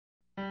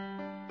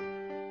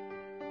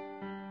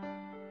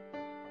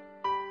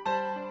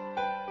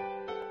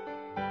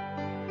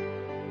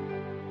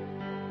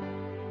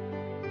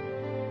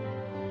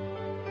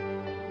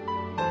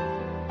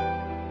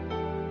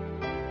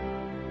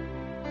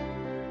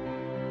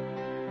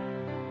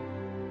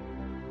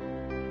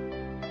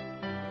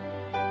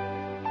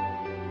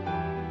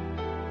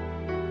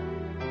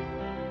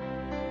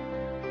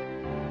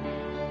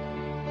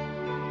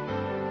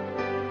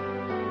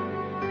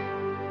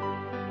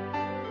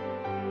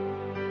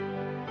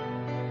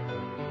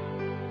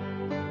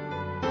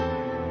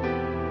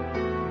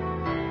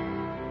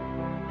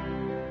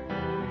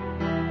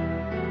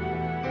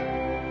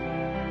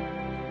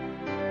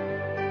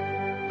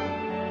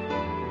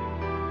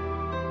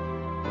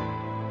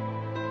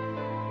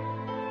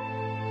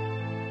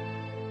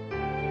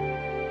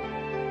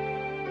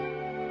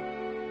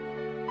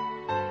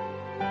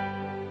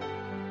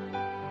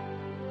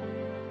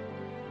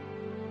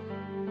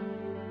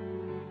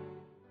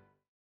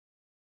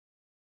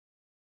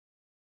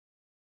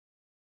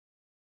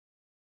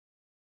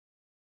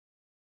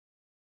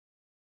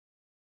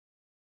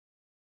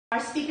Our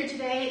speaker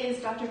today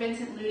is Dr.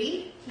 Vincent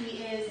Luti.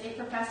 He is a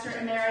Professor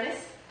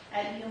Emeritus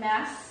at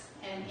UMass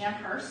and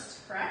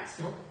Amherst, correct?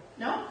 Nope.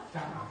 No?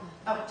 Dartmouth.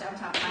 Oh,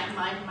 downtown.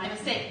 My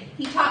mistake.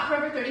 He taught for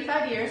over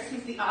 35 years.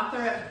 He's the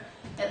author of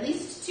at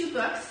least 2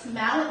 books,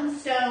 Mallet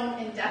Stone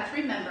and Death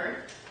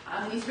Remembered.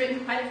 He's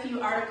written quite a few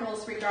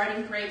articles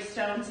regarding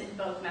gravestones in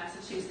both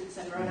Massachusetts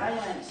and Rhode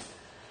Island.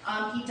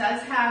 He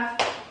does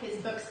have his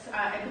books,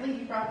 I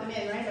believe you brought them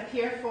in, right, up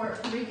here for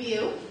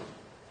review.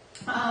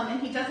 And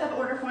he does have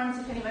order forms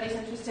if anybody's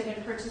interested in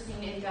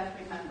purchasing in Death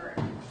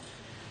Remembered.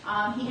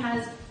 He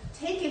has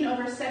taken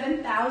over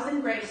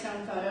 7,000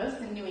 gravestone photos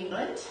in New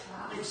England,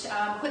 which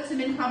puts him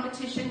in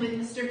competition with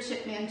Mr.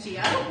 Chip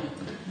Mangio,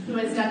 who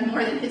has done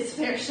more than his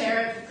fair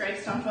share of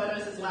gravestone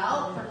photos as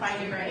well for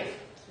Find a Grave.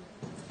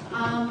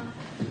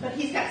 But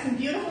he's got some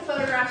beautiful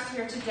photographs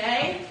here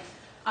today.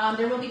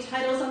 There will be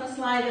titles on the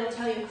slide that will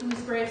tell you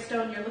whose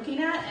gravestone you're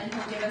looking at, and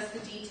he'll give us the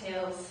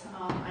details,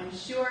 I'm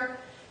sure.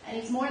 And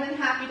he's more than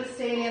happy to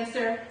stay and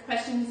answer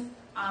questions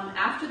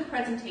after the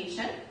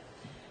presentation.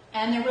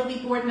 And there will be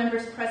board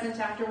members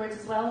present afterwards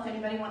as well if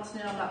anybody wants to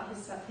know about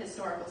his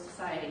historical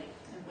society.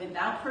 And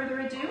without further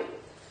ado,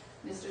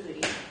 Mr.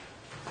 Luti.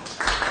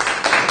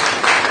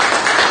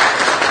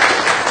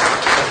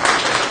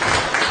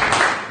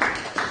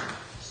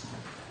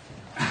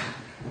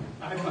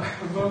 I'm a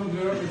little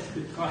nervous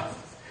because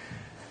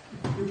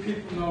you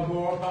people know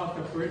more about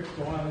the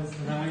Bridgewaters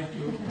than I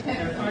do.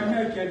 If I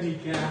make any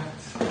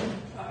gaps,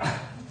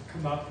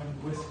 come up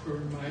and whisper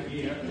in my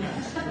ear.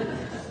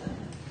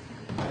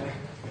 I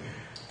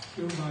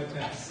do my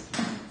best.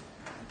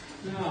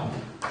 Now,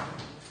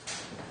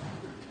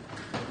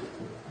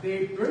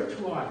 the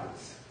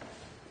Bridgewaters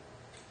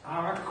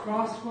are a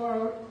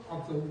crossroad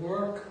of the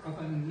work of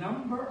a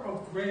number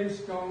of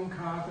gravestone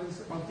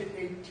carvers of the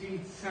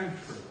 18th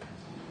century.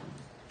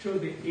 To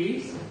the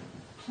east,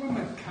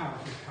 Plymouth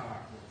County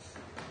carvers,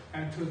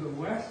 and to the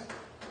west,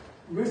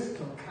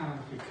 Bristol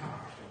County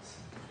carvers.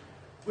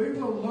 We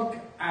will look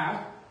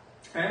at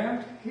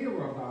and hear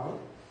about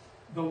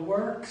the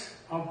works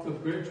of the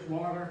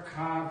Bridgewater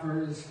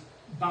carvers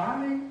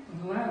Barney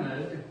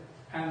Leonard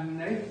and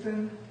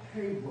Nathan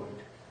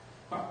Hayward,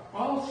 but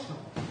also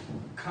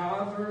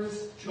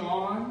carvers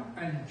John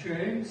and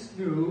James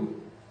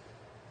New,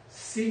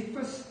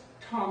 Cephas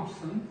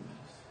Thompson,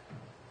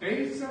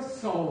 Asa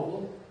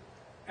Soul,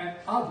 and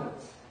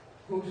others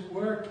whose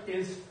work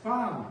is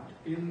found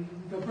in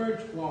the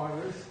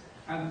Bridgewaters,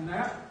 and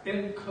that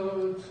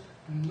includes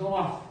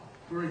North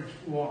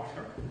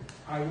Bridgewater.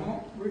 I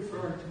won't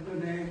refer to the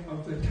name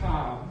of the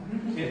town.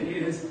 It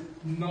is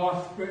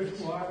North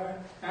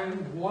Bridgewater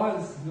and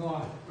was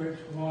North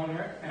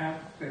Bridgewater at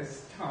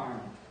this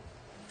time.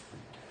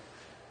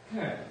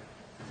 Okay,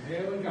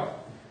 here we go.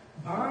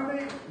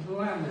 Barney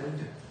Leonard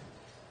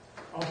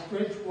of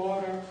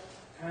Bridgewater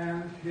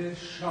and his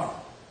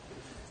shop.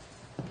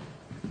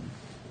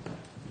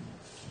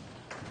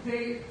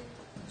 The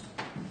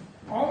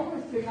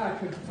only thing I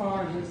could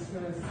find is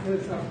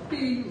there's a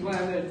B.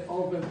 Leonard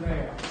over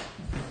there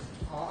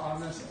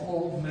on this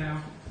old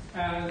map,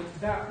 and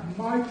that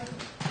might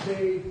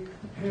be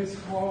his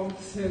home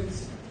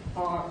since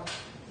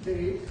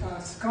the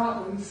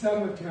Scotland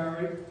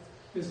Cemetery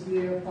is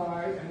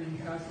nearby, and he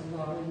has a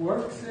lot of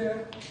works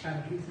there,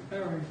 and he's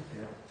buried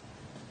there.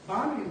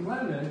 Barney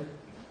Leonard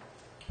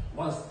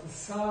was the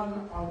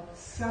son of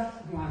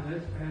Seth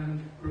Leonard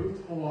and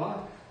Ruth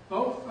Hoare,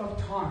 both of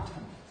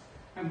Taunton,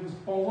 and was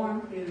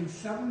born in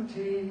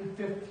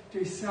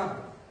 1757.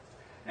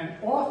 And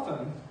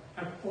often,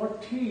 at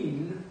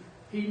 14,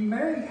 he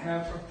may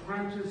have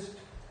apprenticed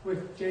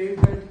with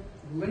David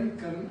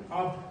Lincoln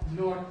of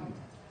Norton.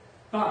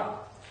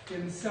 But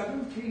in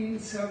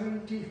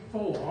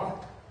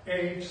 1774,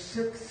 age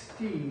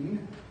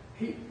 16,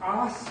 he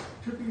asked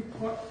to be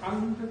put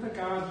under the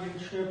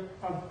guardianship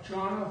of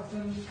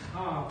Jonathan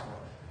Carver,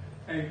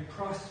 a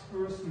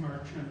prosperous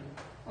merchant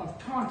of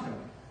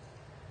Taunton.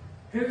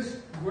 His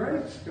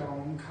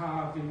gravestone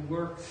carving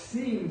work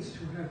seems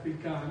to have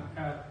begun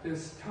at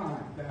this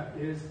time, that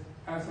is,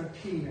 as a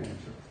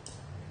teenager.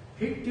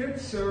 He did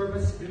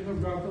service in the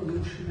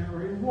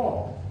Revolutionary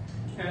War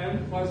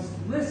and was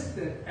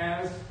listed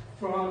as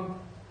from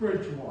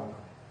Bridgewater.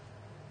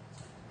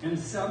 In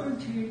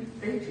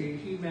 1780,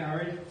 he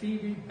married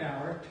Phoebe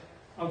Barrett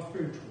of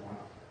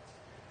Bridgewater.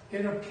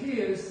 It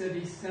appears that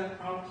he set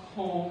up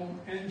home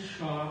and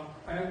shop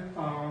and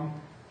farm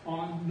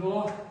on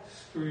North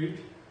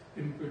Street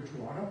in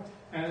Bridgewater,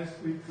 as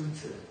we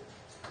consider.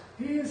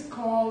 He is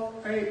called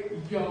a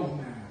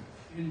yeoman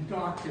in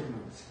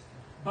documents,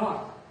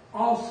 but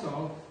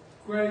also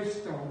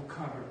gravestone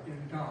cutter in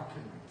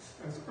documents,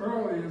 as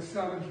early as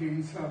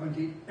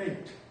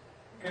 1778,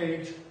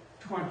 age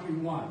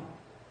 21.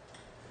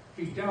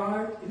 He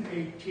died in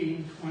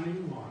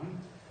 1821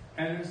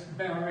 and is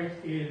buried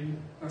in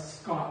a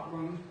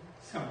Scotland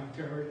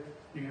cemetery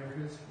near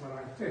what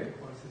I think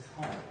was his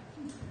home.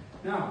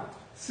 Now,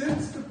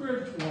 since the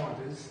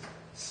Bridgewaters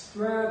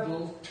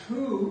straddle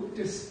 2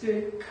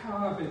 distinct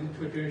carving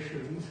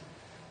traditions,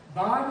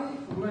 Barney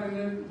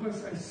Leonard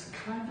was a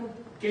kind of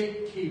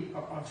gatekeeper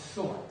of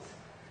sorts,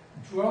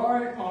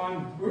 drawing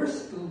on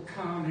Bristol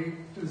County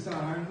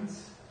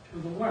designs to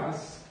the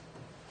west,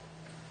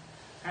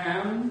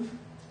 and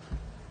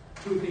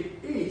to the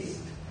east,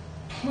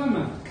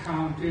 Plymouth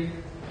County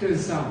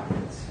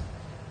designs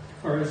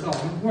for his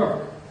own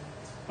work,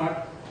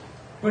 but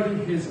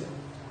putting his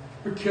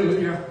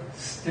peculiar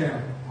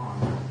stamp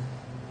on it.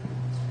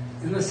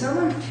 In the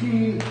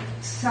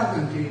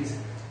 1770s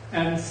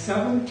and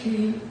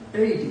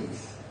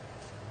 1780s,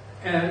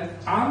 an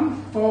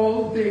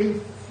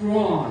unfolding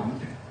frond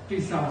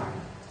design,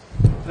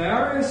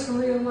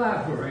 variously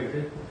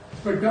elaborated,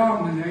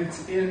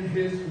 predominates in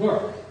his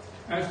work,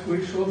 as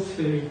we shall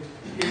see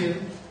in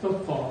the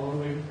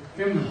following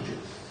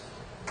images.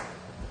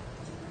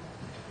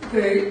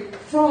 The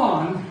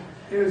frond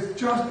is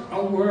just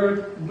a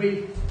word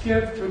we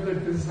give to the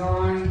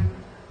design,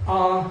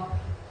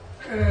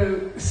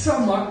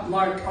 somewhat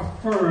like a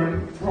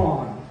fern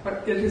frond,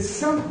 but it is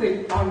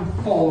something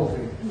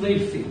unfolding,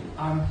 leafy,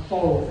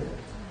 unfolding.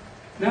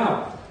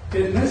 Now,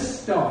 in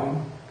this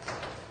stone,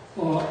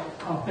 for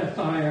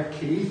Bethia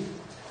Keith,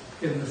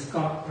 in the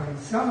Scotland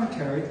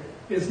Cemetery,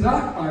 is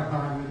not by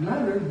Barney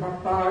Leonard,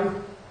 but by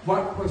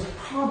what was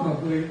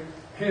probably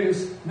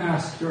his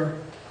master,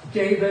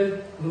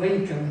 David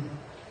Lincoln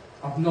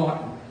of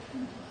Norton.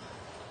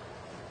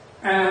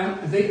 And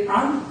the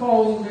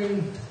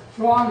unfolding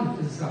frond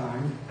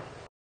design,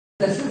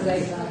 this is a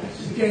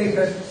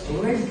David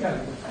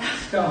Lincoln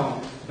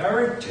stone,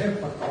 very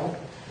typical,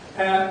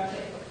 and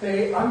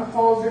the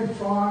unfolding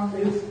frond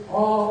is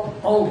all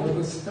over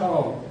the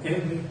stone,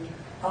 in the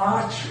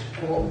arch,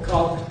 or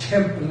called the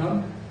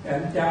tympanum,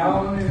 and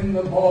down in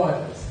the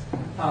borders.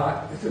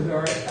 It's a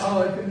very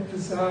elegant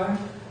design,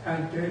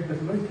 and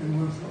David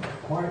Lincoln was a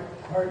quite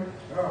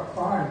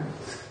fine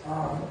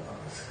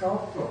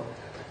sculptor.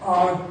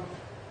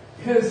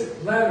 His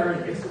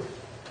lettering is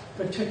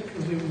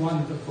particularly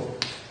wonderful.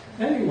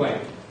 Anyway,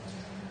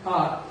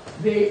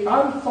 the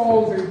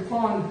unfolding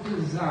frond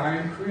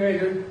design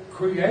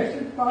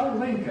created by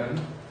Lincoln,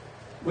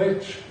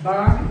 which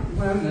Barney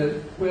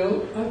Leonard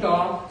will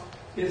adopt,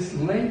 is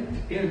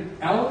linked in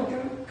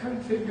elegant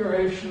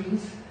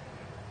configurations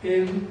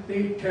in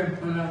the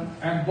tympanum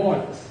and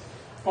borders.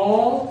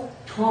 All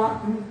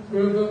Taunton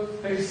River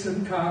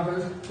Basin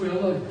carvers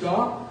will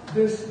adopt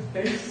this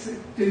basic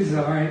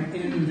design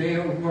in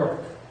their work.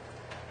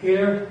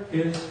 Here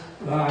is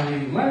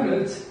Barney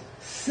Leonard's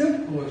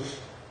simplest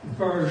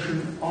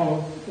version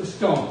of the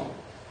stone.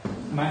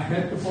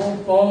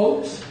 Mahedable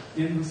bulbs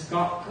in the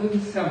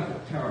Scotland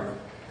Cemetery.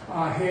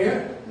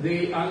 Here,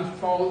 the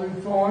unfolding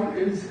frond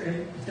is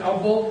a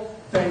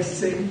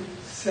double-facing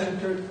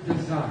centered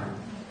design.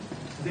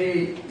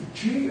 The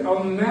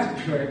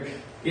geometric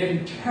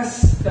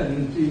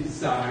intestine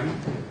design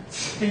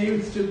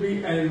seems to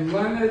be a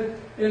Leonard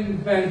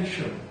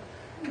invention.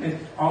 In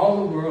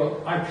all the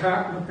world, I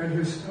can't look at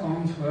his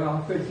stones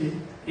without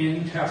thinking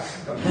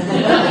intestine.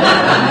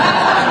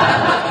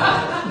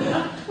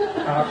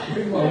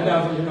 We will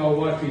never know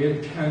what he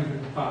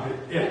intended by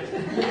it.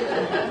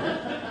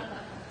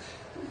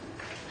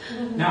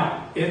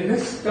 Now, in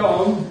this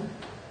stone,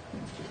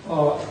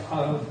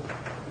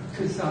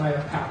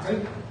 Keziah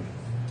pattern,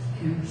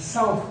 in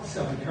South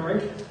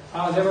Cemetery,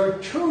 there are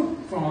two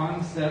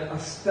fronds that are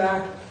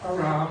stacked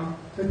around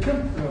the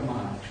tympanum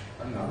arch,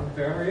 another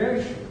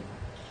variation.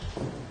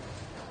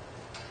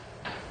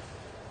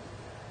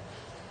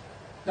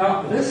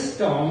 Now, this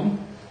stone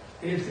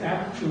is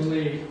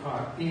actually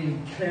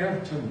in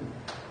Canton,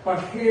 but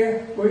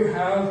here we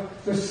have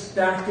the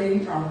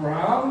stacking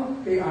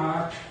around the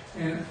arch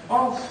and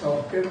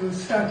also in the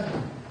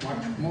center,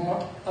 much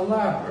more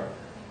elaborate,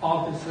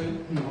 obviously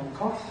more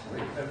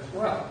costly as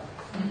well.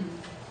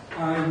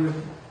 I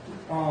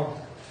would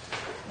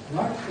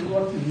like to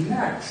look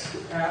next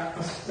at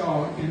a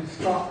stone in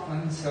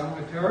Scotland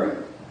Cemetery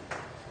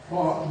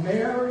for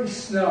Mary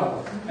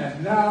Snow,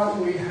 and now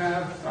we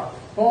have a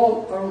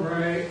full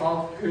array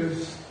of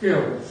his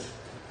skills.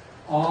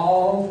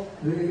 All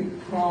the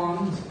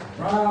fronds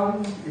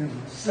round in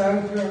the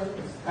center,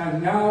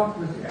 and now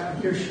with the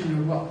addition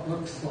of what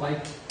looks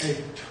like a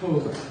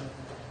tulip.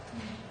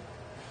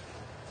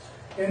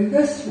 In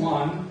this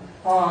one,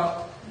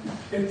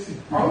 it's the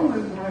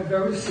only one I've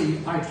ever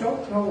seen. I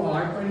don't know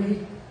why, but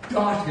he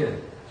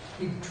dotted.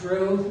 He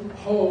drilled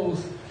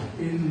holes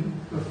in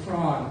the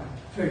frond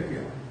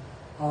figure.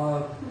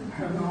 I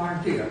have no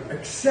idea,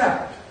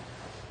 except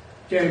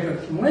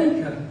David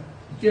Lincoln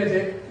did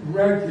it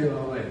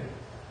regularly,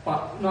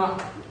 but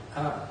not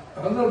a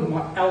little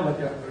more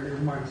elegantly, you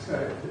might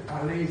say.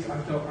 At least I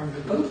don't remember.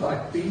 It looks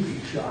like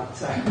BB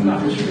shots. I'm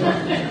not sure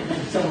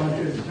if someone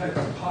didn't take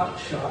a pot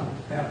shot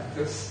at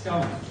the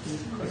stone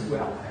as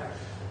well.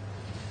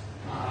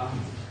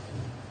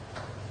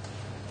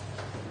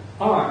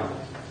 All right.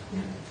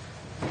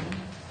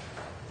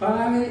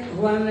 Barney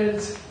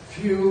Leonard's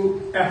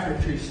few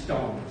effigy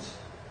stones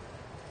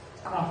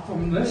are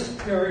from this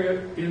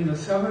period in the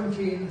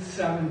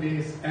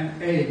 1770s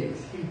and 80s.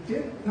 He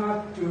did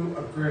not do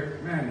a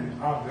great many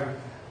of them,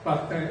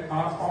 but they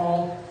are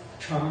all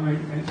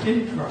charming and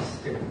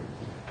interesting.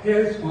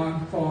 Here's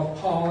one for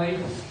Barney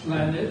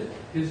Leonard,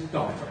 his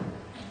daughter.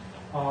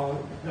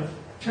 The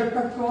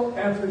typical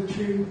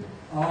effigy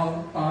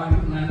of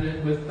Barney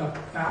Leonard with the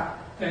fat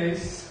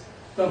face,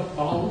 the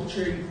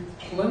bulging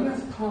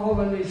Plymouth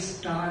Colony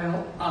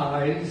style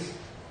eyes,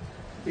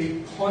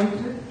 the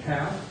pointed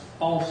cap,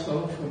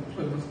 also from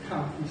Plymouth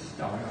County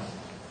style.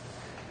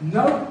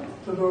 Note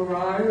the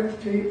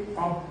variety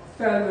of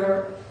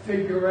feather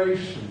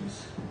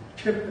figurations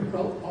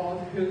typical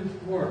of his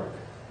work.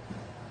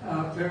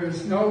 There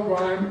is no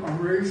rhyme or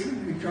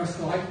reason. He just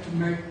liked to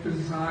make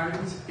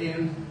designs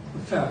in the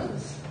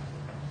feathers.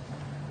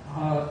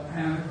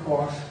 And of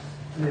course,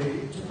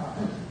 the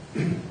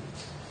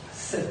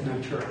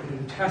signature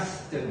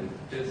intestine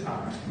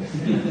design.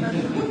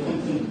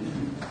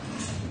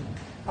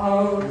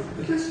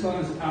 This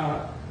one's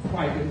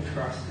quite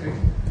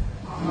interesting.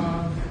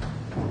 I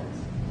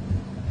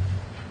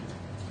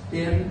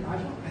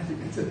think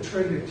it's a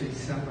Trinity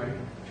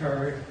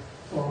Cemetery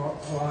for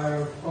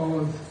Lyre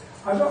Falls.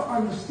 I don't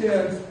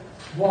understand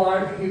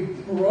why he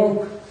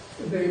broke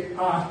the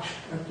arch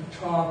at the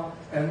top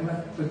and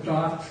let the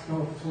dots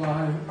go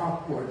flying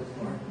upward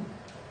for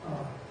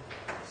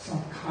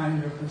some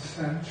kind of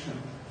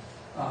ascension.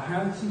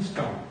 Handsome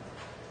stone.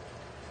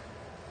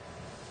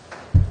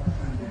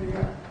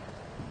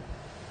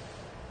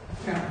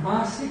 And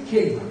Marcy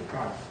Kingman,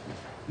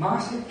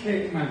 Marcy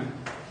Kingman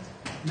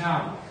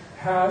now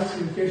has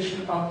the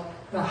addition of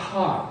the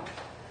heart.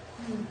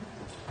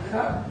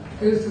 That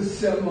is the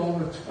symbol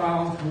that's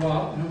found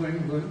throughout New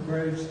England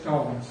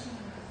gravestones.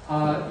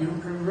 You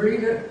can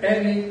read it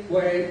any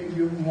way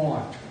you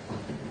want,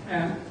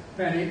 and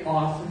many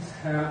authors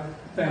have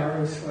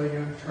variously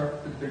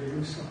interpreted the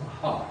use of a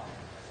heart.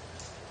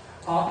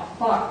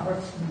 But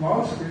what's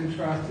most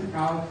interesting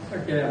now,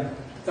 again,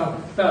 the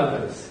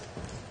feathers.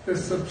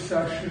 This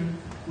obsession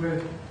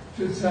with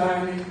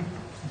designing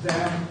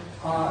them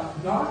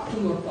not to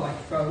look like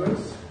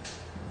feathers.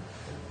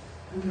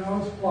 Who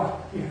knows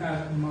what he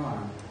had in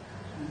mind?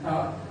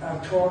 A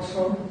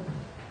torso,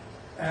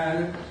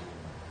 and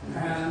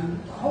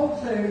the whole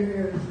thing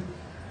is,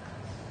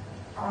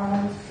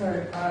 I'd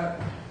say,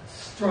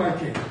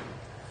 striking.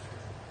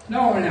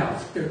 No one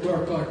else could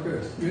work like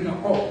this. You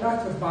know, oh,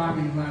 that's a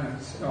Barney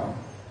Leonard stone.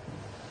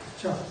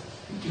 Just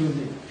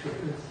unique to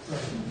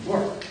his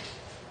work.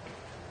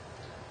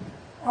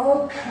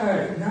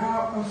 Okay,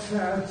 now a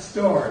sad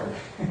story.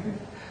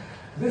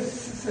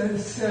 This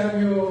is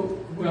Samuel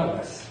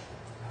Willis.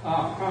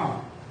 Let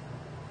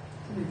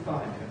me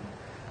find him.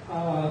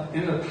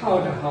 In the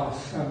Powder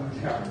House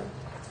Cemetery.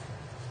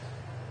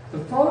 The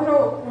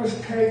photo was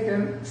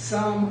taken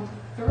some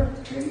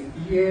 30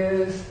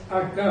 years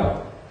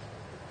ago.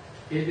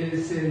 It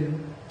is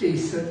in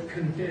decent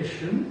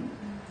condition.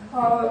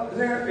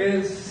 There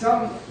is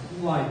some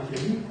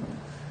lichen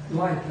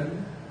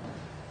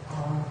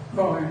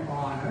going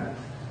on it.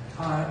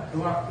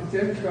 What is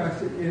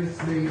interesting is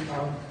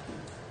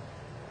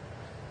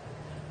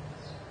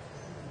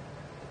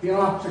the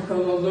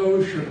optical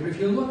illusion. If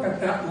you look at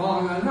that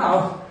long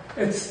enough,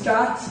 it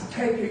starts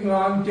taking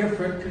on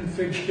different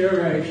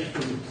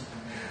configurations.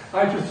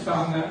 I just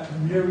found that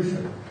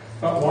amusing.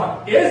 But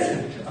what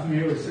isn't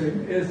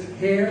amusing is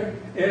here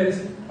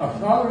is a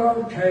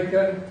photo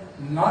taken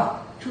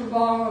not too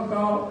long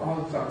ago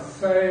of the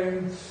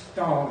same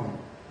stone.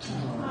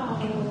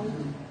 Oh.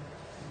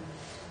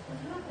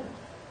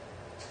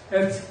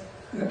 It's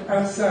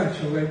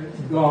essentially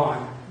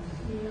gone.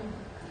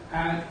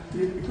 And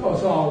it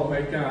goes all the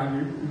way down.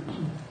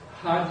 You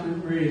hardly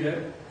read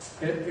it.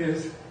 It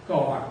is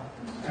gone.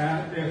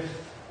 And if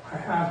I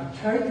hadn't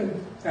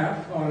taken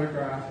that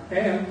photograph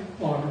and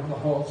plotted the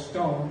whole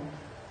stone,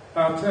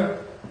 that's it.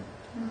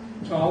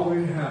 That's all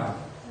we have.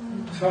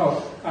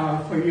 So,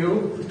 for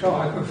you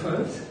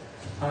photographers,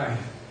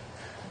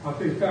 I'll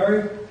be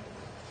very,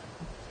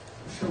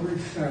 shall we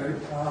say,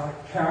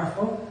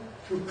 careful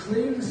to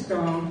clean the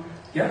stone,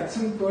 get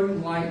some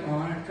good light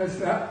on it, because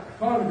that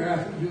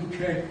photograph that you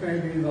take may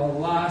be the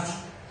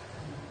last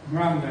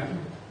remnant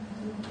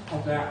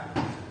of that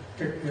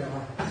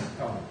particular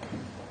stone.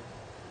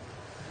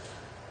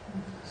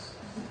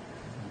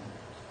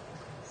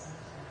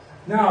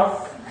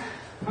 Now,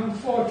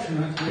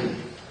 unfortunately,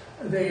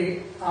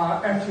 the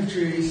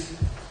effigies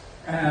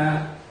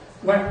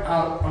went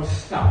out of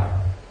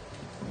style.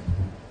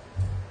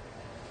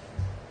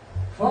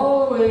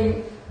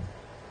 Following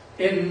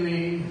in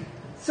the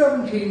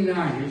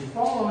 1790s,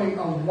 following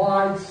a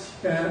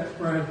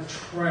widespread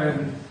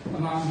trend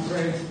among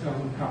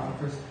gravestone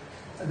carvers,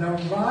 the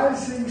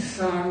rising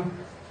sun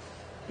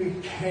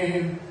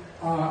became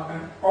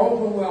an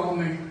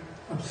overwhelming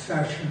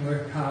obsession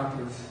with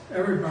carvers.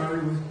 Everybody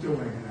was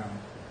doing them.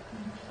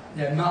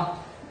 They're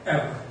not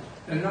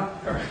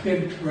very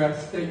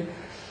interesting,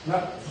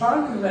 but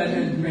Barney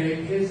Leonard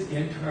made his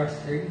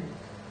interesting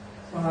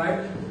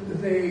by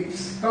the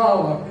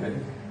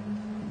scalloping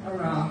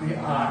around the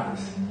eyes.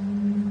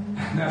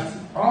 And that's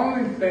the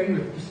only thing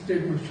that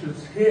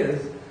distinguishes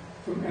his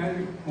from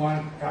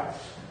anyone else.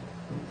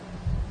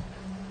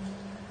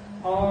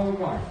 All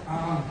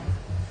right.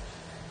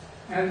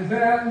 And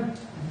then,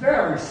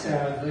 very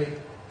sadly,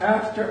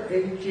 after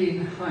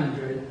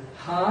 1800,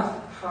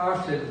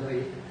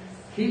 half-heartedly,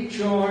 he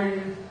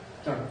joined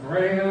the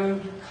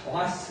grand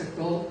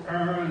classical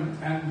urn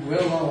and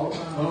willow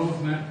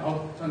movement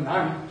of the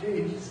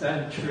 19th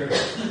century.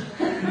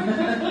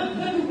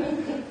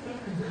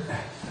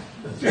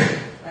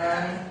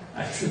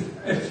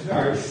 It's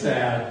very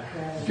sad.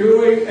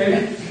 Doing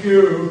a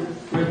feud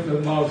with the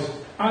most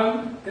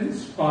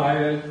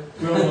uninspired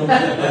willow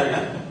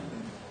tree.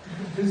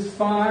 His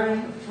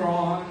fine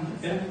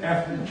fronds and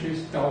effigy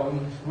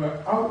stones were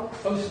out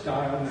of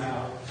style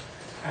now,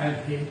 and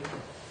he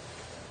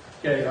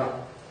gave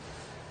up.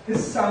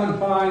 His son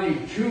Barney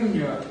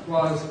Jr.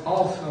 was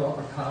also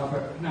a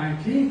carver,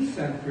 19th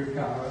century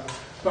carver,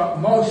 but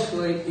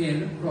mostly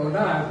in Rhode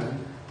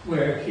Island,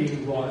 where he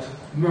was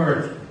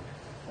murdered.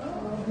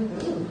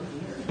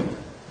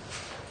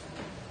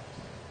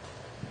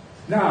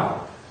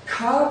 Now,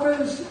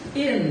 carvers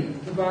in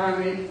the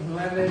Barney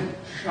Leonard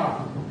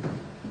shop.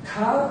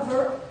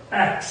 Carver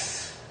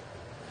X,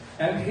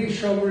 and he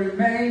shall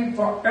remain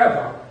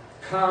forever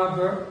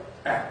Carver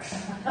X.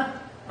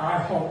 I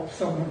hope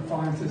someone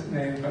finds his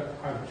name, but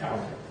I doubt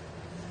it.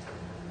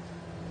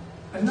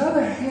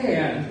 Another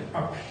hand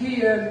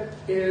appeared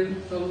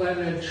in the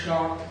Leonard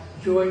shop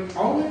doing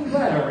only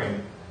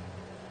lettering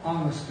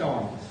on the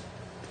stones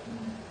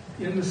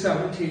in the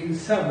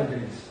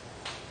 1770s.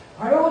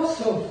 I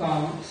also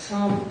found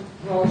some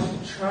most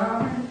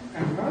charming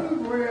and rather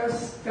rare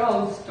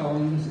skull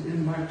stones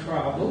in my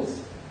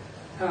travels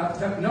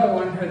that no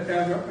one had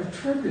ever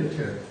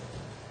attributed.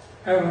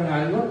 And when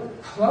I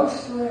looked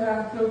closely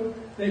at them,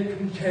 they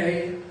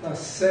contained the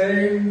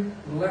same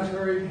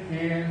lettering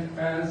hand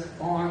as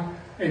on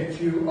a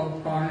few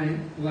of Barney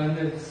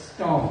Leonard's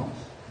stones.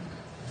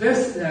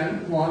 This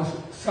then was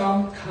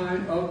some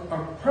kind of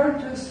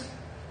apprentice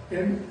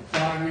in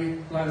Barney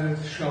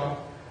Leonard's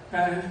shop,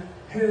 and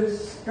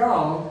his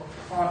skull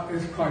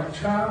is quite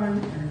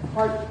charming and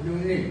quite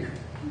unique.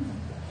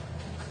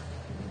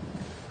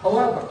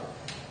 However,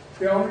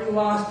 they only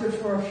lasted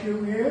for a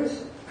few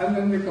years, and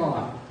then they're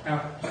gone.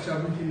 After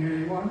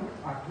 1781,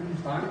 I couldn't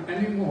find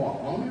any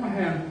more, only a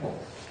handful.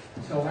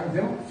 So I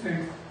don't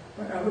think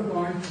we're ever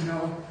going to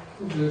know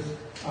who this.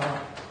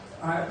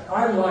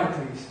 I like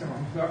these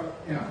stones, but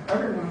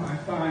every one I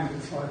find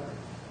is like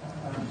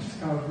a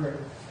discovery.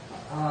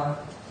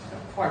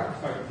 Quite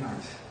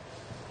nice.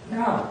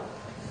 Now,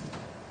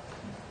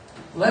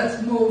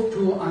 let's move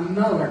to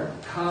another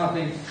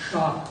carving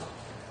shop,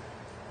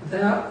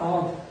 that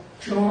of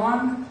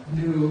John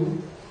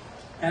New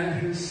and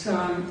his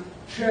son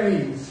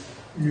James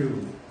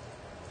New.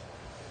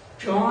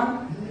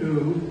 John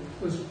New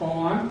was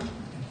born in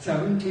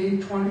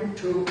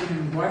 1722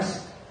 in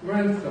West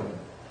Grentham.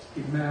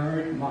 He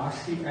married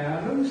Marcy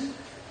Adams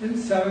in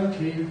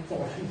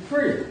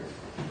 1743.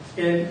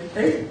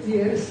 8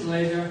 years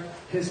later,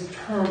 his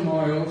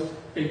turmoils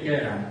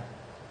began.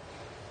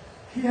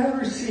 He had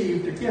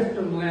received a gift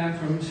of land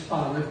from his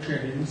father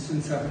James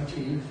in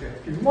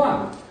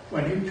 1751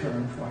 when he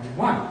turned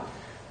 21.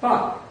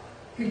 But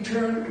he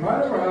turned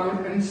right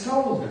around and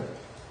sold it,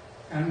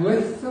 and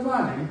with the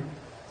money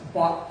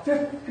bought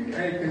 50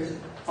 acres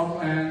of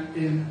land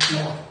in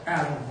North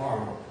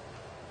Attleboro,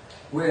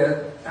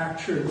 where the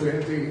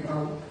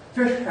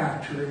fish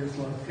hatchery is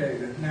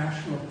located.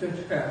 National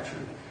Fish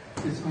Hatchery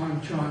is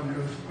on John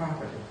New's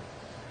property.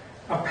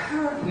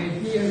 Apparently,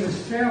 he and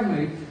his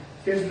family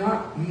did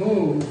not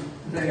move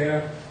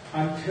there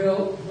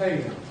until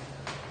later.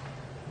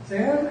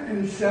 Then,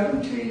 in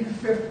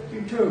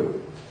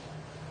 1752,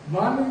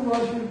 money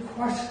was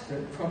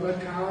requested from the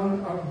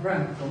town of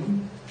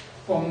Grentham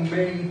for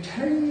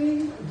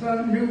maintaining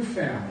the New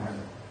family.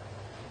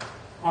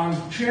 On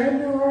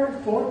January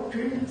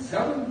 14,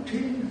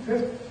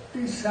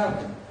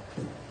 1757,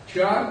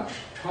 Judge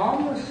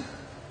Thomas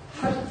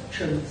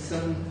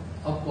Hutchinson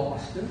of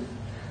Boston,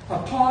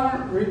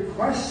 upon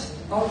request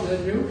of the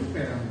New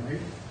family,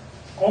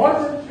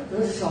 ordered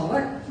the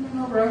selectmen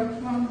of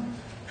Grentham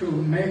to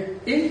make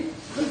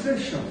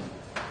inquisition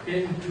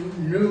into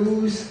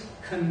New's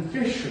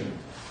condition.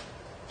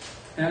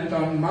 And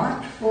on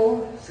March 4,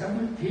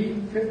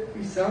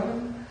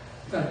 1757,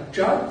 the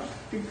judge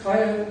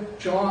declared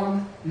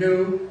John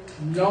New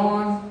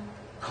non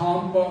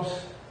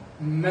compos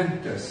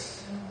mentis.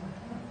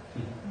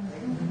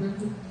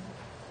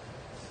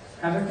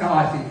 And a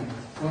guardian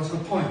was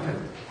appointed.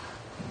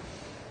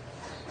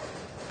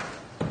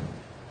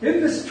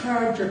 In this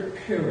tragic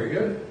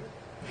period,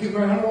 he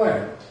ran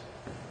away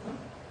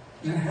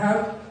and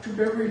had to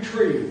be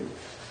retrieved,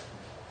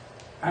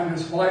 and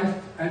his wife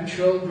and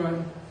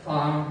children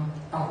found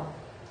out.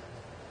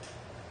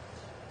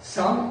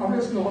 Some of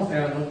his North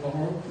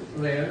Attleboro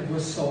land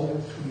was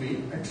sold to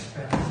meet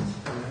expenses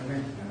for their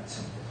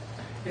maintenance.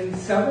 In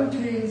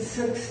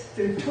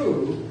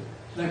 1762,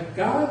 the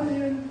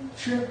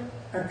guardianship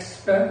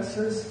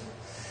expenses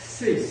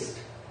ceased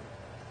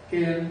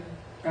in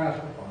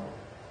Attleboro.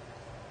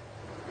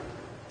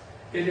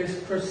 It is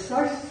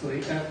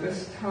precisely at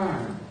this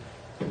time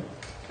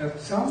that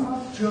some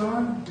of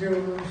John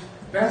Muir's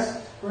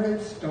best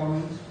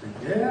gravestones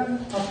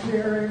began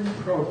appearing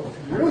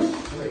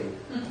profusely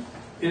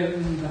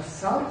in the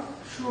South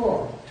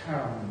Shore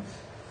towns,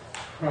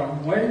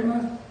 from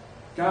Weymouth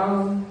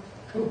down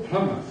to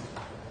Plymouth.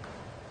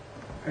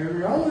 A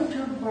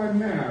relative by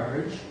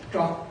marriage,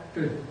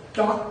 Dr.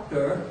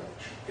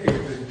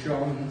 David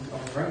Jones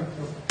of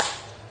Rentham,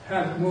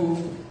 had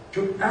moved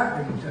to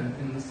Abington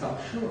in the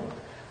South Shore.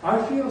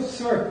 I feel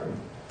certain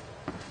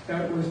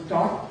that it was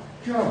Dr.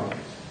 Jones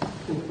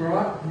who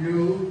brought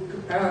New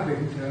to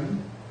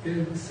Abington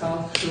in the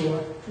South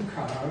Shore to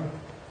carve,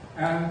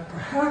 and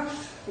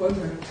perhaps was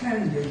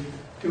attending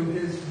to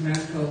his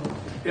mental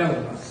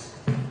illness.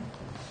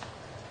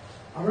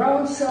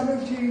 Around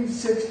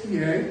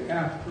 1768,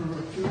 after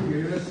a few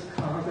years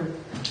carving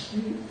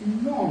an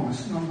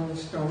enormous number of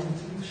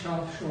stones in the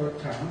South Shore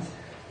towns,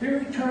 he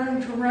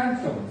returned to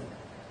Rentham,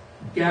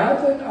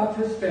 gathered up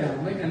his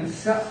family, and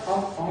set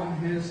up on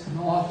his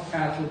North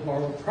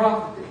Attleboro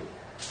property,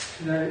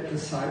 today the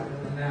site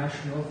of the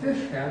National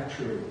Fish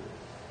Hatchery.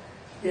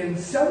 In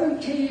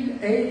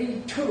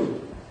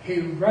 1782, he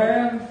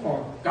ran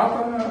for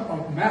governor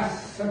of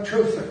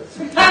Massachusetts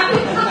and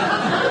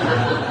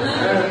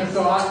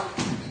got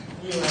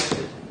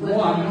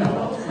one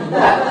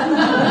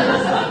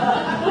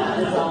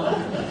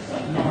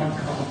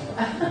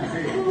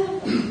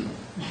non-conflict.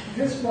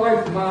 His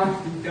wife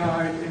Martha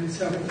died in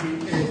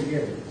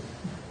 1788.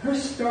 Her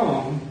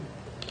stone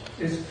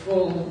is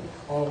full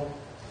of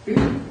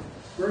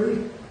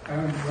grief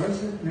and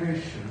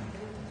resignation.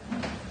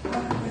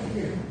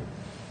 Here.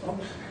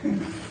 Oops. I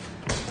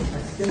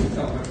skipped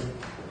some of it.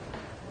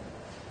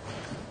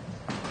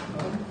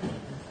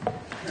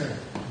 Okay.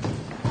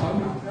 Oh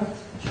no, that's,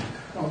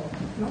 oh,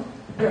 no,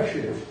 there she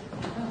is.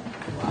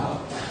 Wow.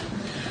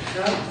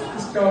 That's the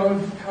stone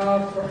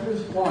carved for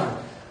his wife.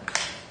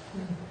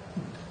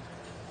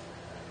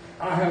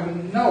 I have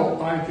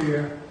no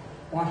idea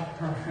what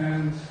her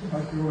hands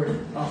are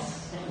doing up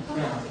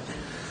there.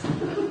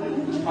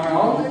 I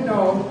only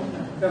know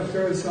that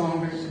there is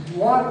only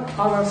one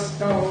other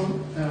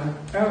stone that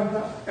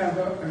I've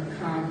ever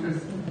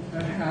encountered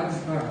that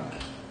has that.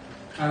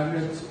 And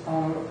it's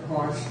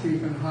by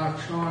Stephen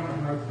Hartshorn,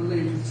 and I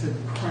believe it's in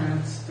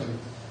Cranston,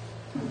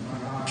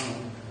 Rhode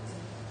Island.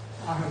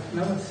 I have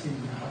never seen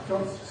that. I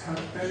don't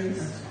have any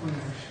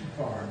explanation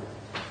for it.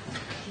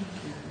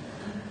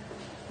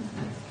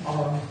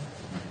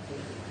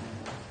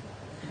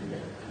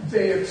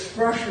 The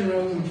expression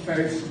on the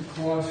face, of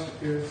course,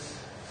 is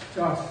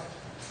just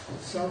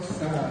so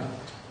sad.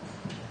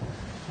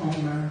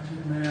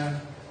 Tormented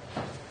man.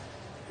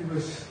 He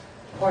was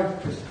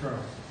quite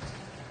distressed.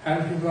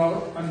 And he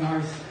wrote a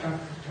nice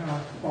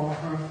epitaph for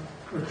her,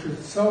 which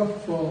is so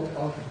full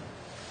of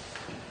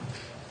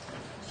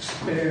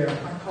despair.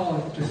 I call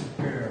it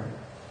despair.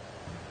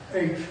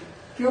 A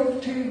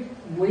guilty,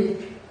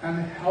 weak,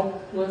 and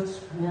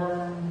helpless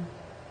worm,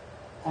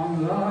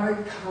 on thy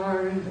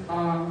kind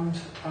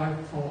arms I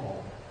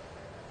fall.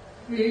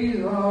 Be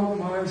thou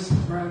my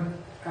strength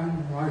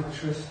and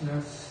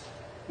righteousness,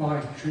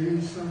 my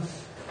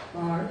Jesus,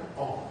 my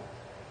all.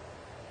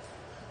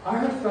 I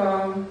have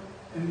found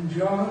in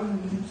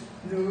John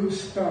New's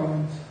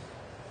stones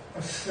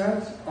a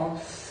sense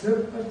of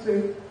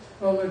sympathy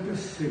for the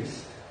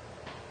deceased.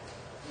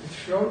 It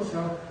shows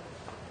up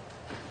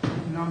in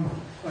a number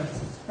of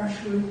places,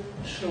 especially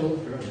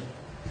children.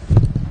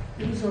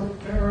 He was a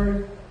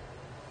very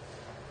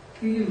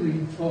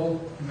healingful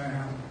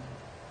man.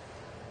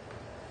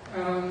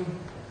 And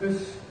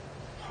this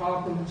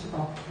problem's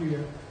up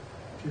here.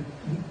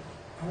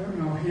 I don't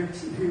know, he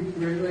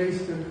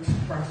released and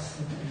expressed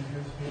them in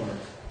his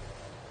work.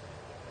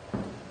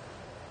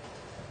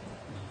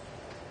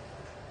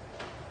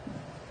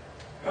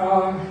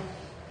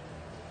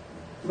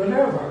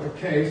 Whatever the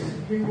case,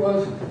 he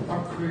was a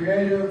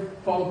creative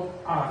folk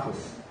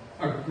artist,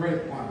 a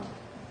great one,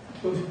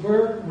 whose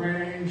work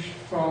ranged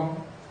from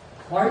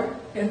quite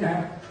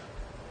inept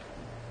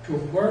to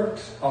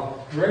works of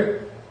great,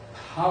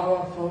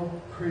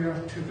 powerful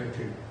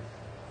creativity,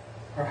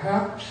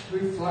 perhaps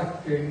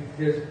reflecting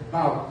his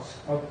bouts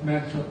of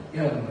mental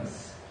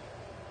illness,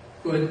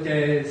 good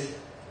days,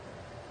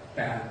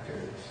 bad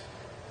days.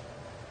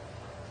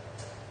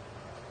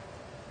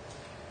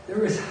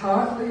 There is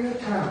hardly a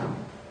town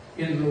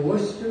in the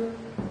Worcester,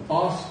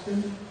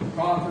 Boston,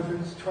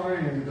 Providence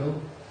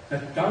triangle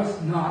that does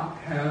not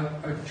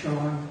have a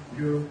John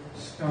New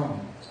stone.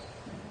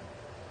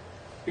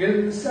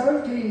 In the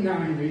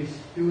 1790s,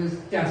 he was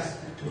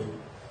destitute,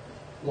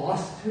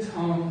 lost his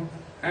home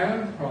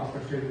and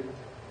property,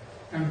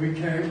 and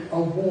became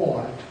a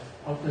ward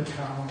of the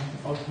town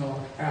of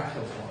North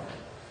Attleboro.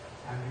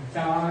 And he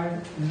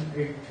died in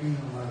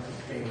 1811,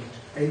 aged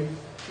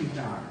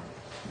 89,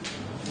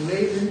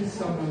 leaving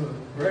some of the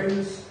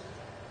greatest,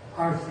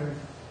 I think,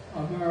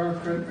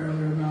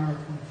 early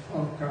American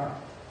folk art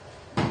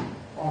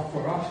are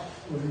for us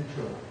to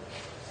enjoy.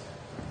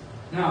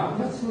 Now,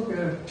 let's look at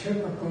a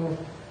typical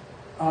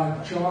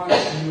John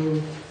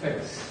New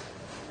face.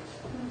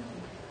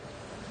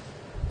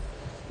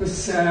 the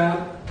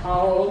sad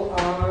owl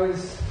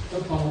eyes,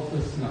 the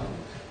bulbous nose.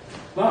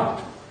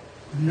 But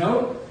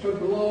note the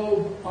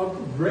globe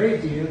of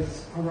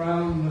radiance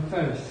around the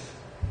face,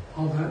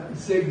 of that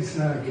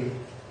zigzagging.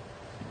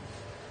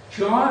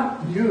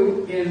 John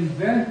New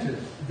invented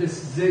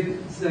this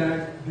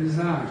zigzag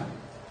design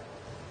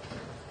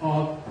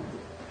of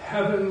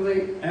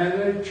heavenly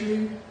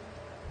energy,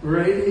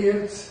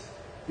 radiance,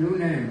 you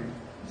name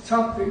it.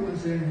 Something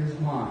was in his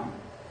mind.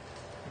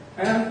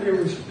 And it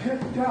was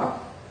picked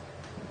up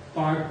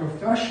by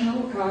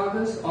professional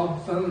carvers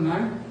of the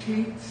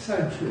 19th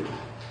century.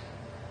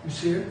 You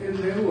see it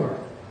in their work.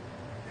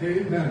 He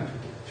invented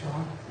it,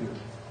 John New.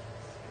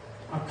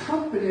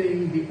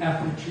 Accompanying the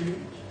effigy,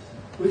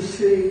 we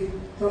see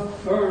the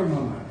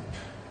firmament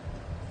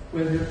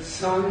with its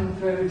sun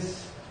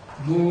face,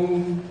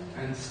 moon,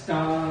 and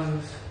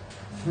stars,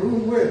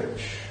 through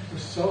which the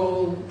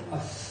soul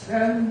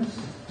ascends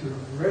to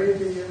the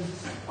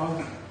radiance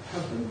of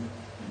heaven,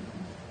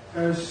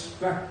 a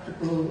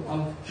spectacle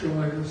of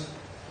joyous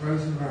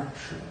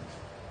resurrection.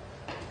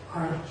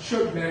 I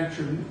should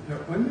mention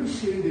that when you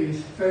see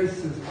these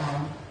faces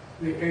on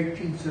the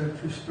 18th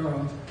century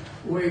stones,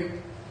 we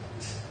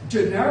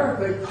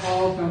generically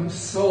call them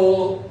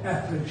soul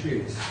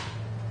effigies.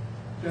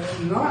 They're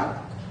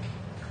not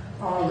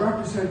a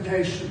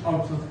representation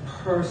of the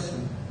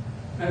person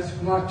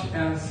as much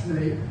as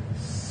the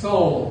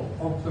soul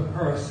of the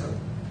person.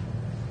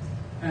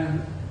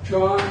 And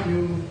John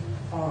New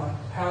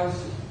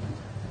has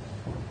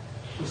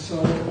the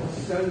soul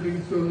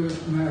ascending through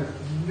this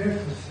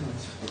magnificent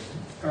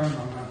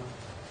firmament.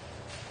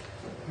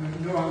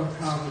 No other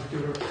carvers do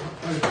it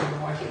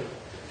anything like it.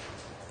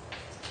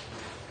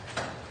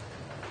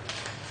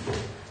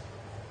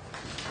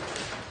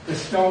 The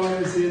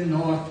stone is in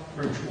North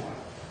Bridgewater.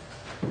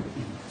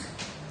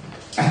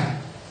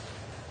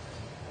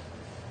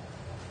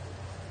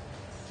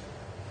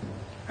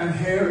 And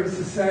here is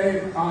the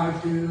same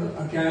idea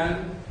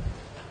again.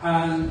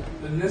 And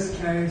in this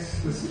case,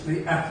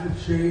 the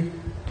effigy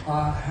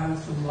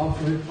has a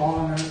lovely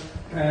bonnet,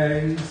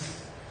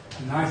 bangs,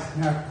 a nice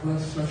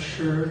necklace, a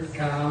shirt,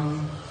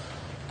 gown.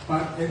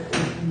 But it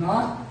is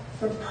not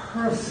the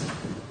person.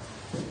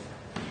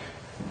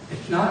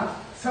 It's not.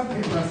 Some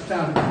people have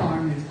started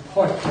calling these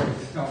portrait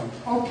stones.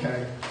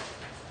 Okay,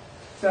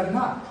 they're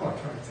not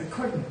portraits. They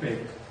couldn't be.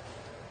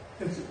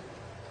 It's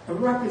a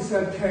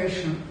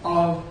representation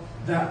of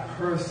that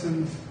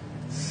person's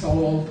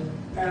soul.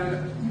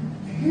 And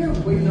here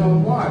we know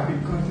why,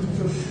 because it's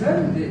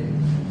ascending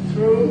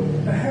through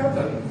the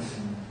heavens.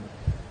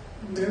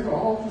 They're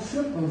all the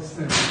symbols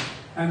there.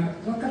 And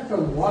look at the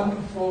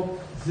wonderful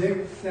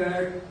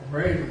zigzag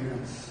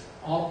radiance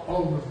all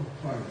over the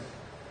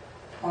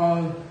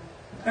place.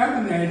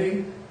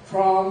 Emanating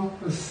from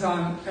the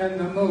sun and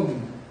the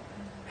moon.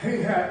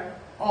 He had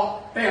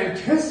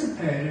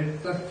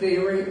anticipated the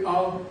theory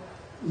of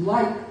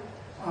light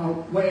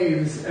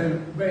waves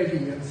and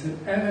radiance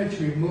and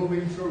energy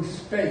moving through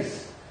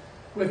space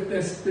with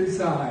this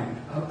design.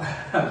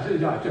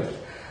 Not just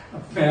a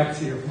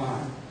fancy of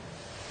mine.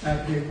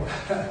 That people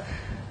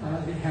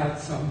he had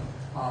some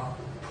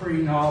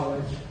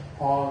pre-knowledge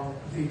of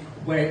the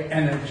way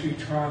energy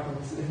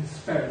travels in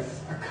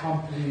space,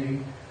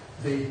 accompanying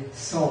the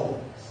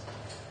soul.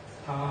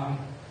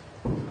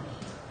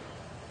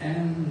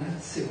 And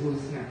let's see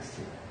who's next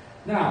here.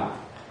 Now,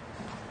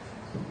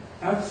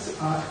 that's,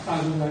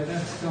 by the way,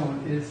 that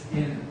stone is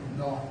in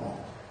Norfolk,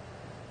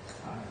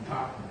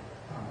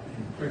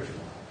 in Bridgewater.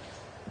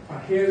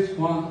 But here's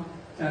one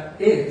that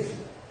is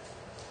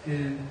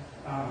in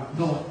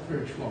North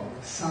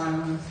Bridgewater.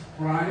 Silence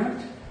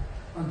Bryant,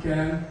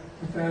 again,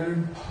 with that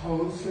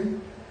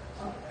imposing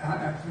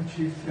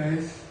effigy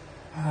face,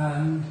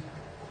 and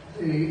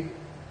the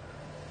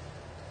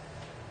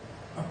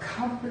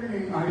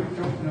accompanying, I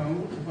don't know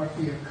what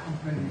the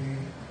accompanying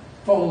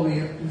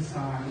foliate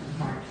design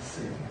might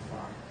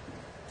signify.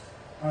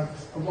 But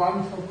it's a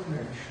wonderful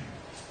creation.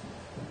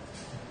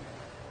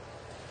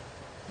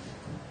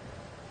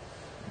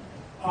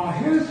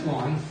 Here's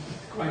one,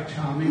 quite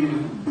charming,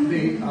 in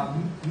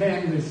the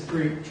Manley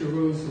Street,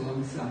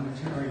 Jerusalem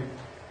Cemetery.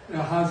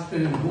 The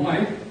husband and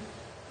wife.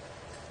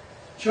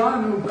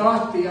 John, who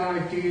got the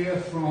idea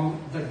from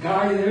the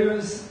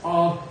Guiders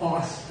of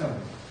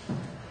Boston,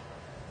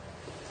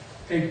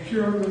 a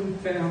German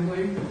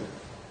family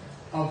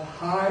of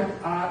high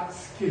art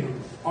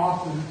skills,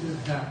 often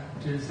did that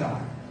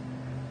design.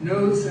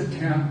 New's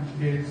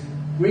attempt is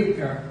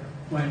weaker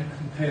when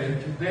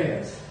compared to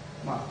theirs,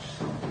 much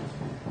so.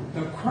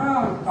 The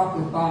crown up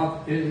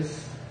above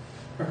is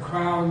the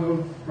crown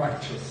of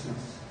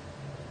righteousness.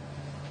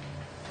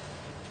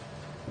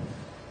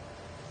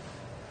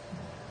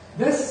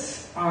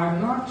 This,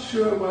 I'm not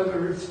sure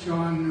whether it's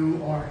John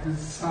New or his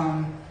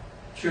son,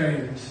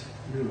 James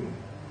New.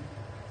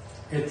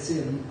 It's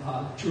in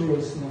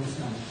Jerusalem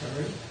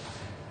Cemetery.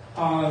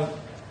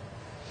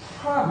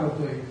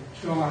 Probably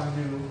John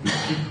New.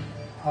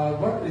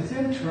 What is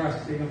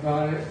interesting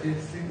about it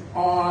is the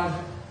odd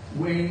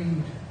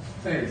winged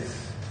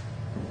face.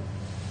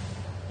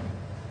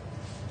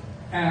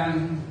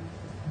 And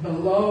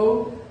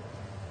below,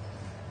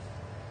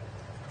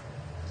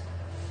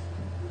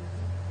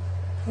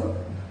 oh,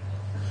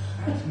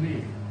 that's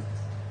me.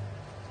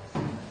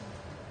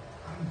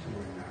 I'm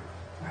doing that.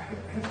 I hit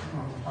the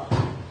wrong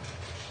button.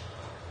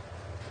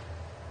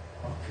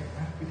 Okay, I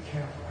have to be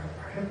careful. I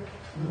hit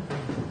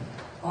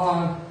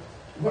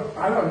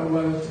I don't know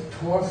whether it's a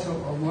torso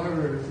or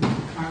whether it is a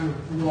kind of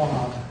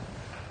blob.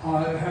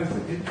 It has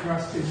an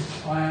interesting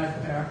plaid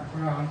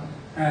background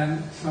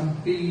and some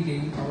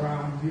beading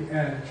around the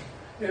edge.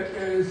 It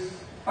is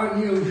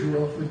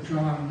unusual for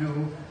John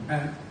New,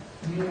 and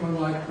more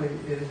likely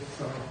is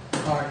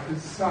by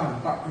his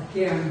son. But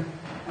again,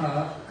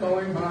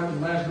 going by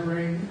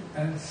lettering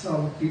and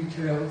some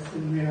details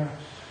in there,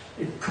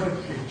 it could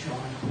be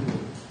John New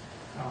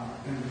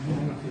in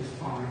one of his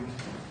fine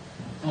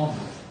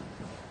moments.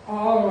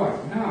 All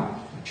right, now,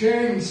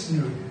 James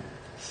New,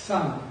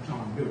 son of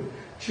John New.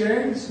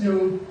 James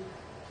New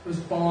was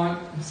born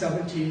in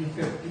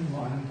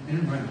 1751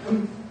 in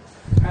Rentham,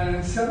 and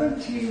in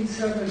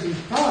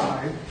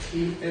 1775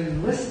 he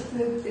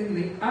enlisted in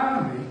the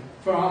army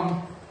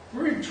from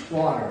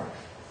Bridgewater,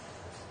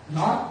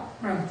 not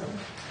Rentham.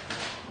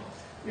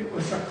 It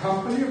was a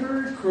company of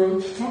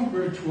recruits from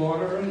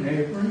Bridgewater and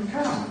neighboring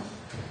towns.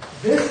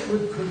 This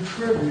would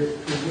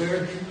contribute to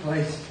where he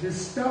placed his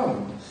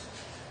stones.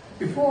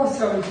 Before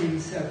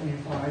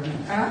 1775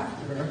 and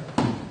after,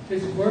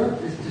 his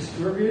work is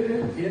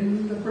distributed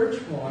in the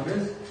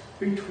Bridgewaters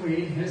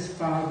between his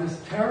father's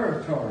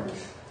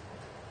territories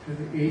to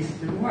the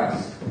east and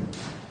west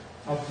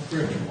of the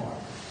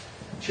Bridgewater.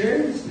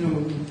 James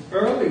Newton's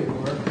early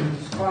work in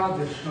his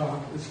father's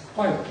shop was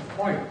quite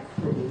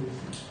crude,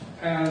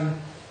 and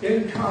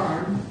in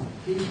time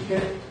he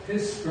hit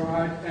his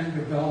stride and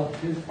developed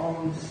his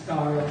own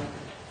style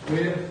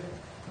with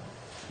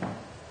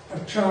a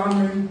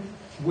charming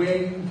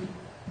winged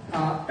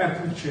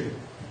effigy,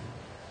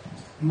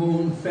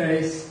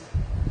 moon-faced.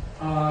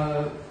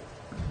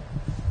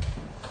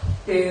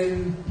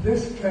 In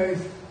this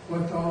case,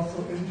 what's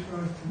also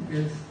interesting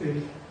is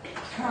the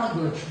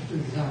tablature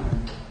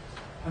design.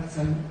 That's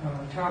a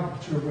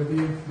tablature where the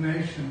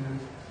information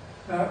is.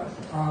 That's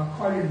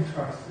quite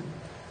interesting.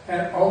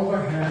 And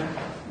overhead,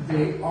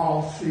 the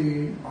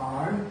all-seeing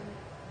eye.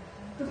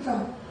 It's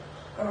an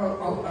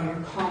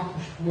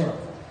accomplished work,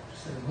 to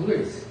say the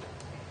least.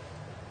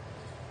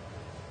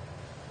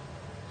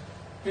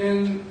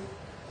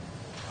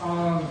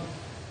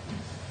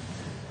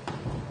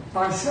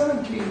 By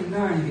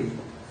 1790,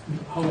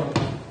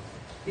 however,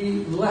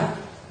 he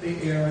left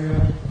the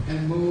area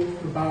and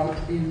moved about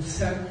in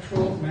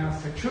central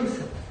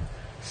Massachusetts,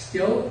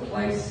 still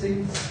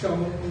placing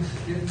stones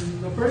in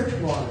the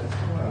Bridgewaters,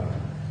 however,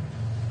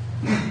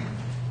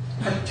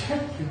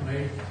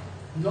 particularly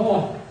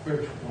North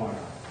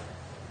Bridgewater.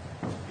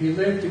 He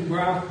lived in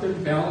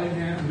Grafton,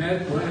 Bellingham,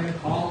 Medway,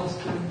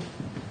 Holliston,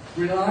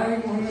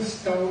 relying on the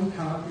stone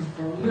carving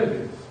for a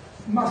living.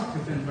 Must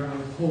have been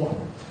very poor.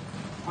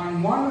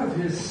 On one of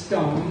his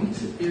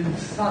stones in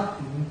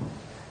Sutton,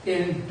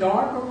 in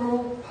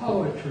doggerel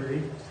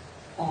poetry,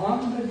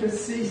 on the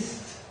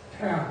deceased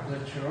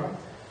tablature,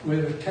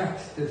 where the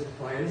text is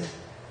placed,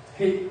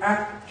 he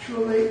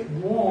actually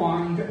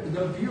warned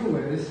the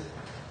viewers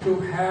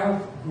to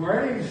have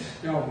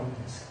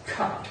gravestones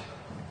cut,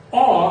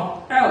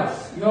 or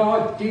else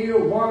your dear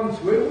ones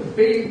will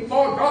be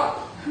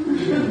forgotten.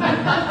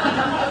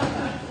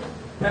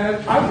 And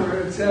under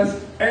it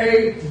says,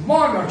 a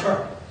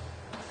monitor,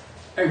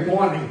 a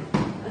warning.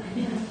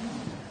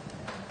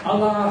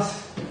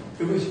 Alas,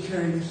 it was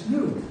James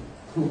New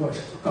who was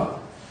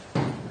forgotten.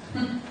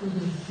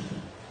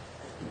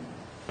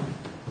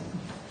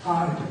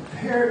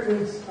 Here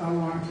is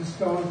one of the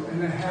stones,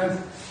 and it has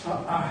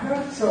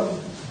some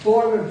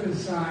border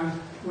design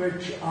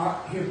which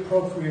he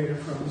appropriated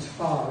from his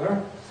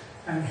father.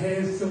 And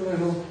here's the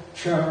little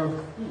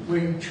cherub,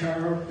 winged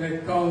cherub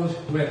that goes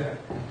with it.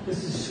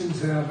 This is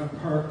Susanna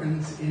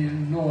Perkins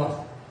in North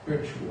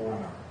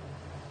Bridgewater.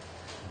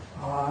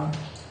 Okay,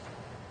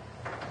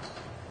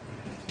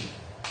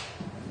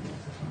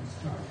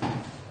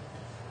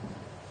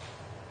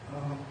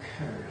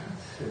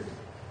 let's see.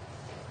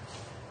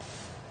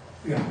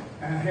 Yeah,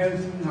 and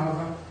here's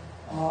another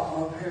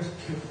of his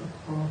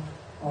typical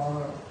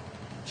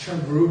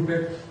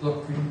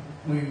cherubic-looking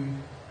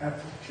winged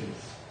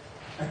effigies.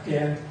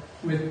 Again,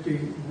 with the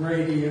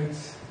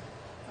radiance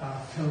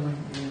filling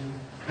in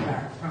the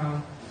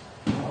background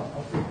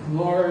of the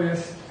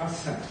glorious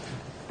ascent.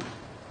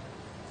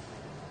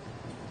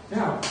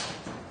 Now,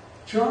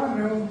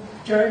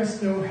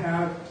 James New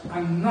had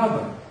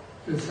another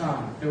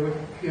design.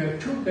 He had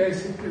two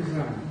basic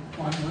designs.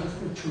 One was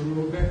the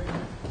cherubic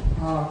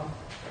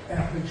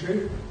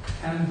effigy,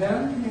 and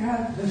then he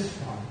had this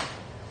one.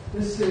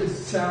 This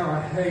is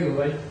Sarah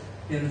Hayward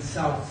in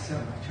South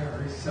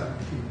Cemetery,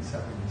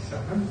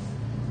 1777.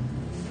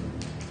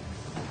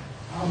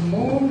 A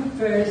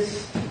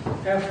moon-faced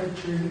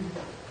effigy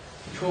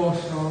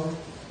torso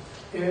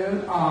in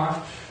an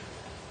arch,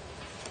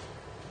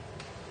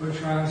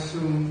 which I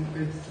assume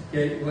is the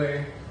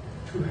gateway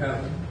to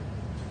heaven.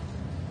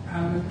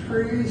 and the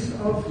trees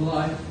of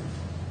life,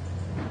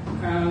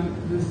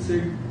 and the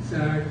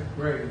zigzag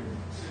grades.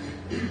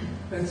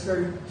 It's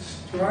a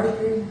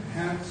striking,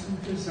 handsome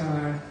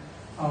design,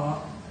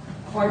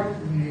 quite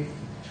unique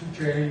to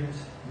James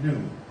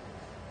New.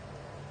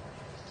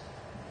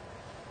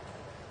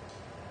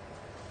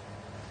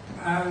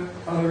 And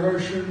a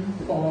version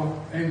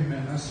for a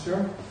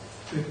minister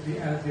with the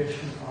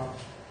addition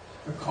of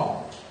the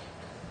call.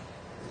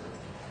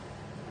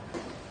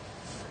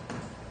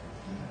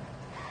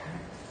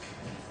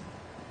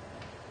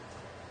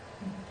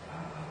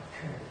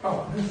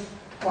 Oh, this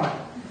one.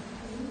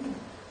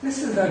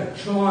 This is a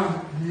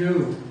John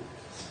New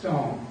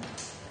stone.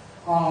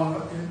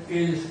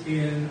 It is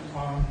in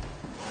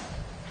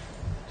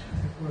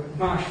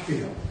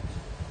Marshfield,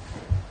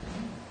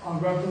 a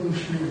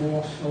Revolutionary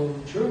War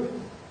soldier,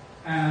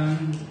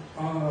 and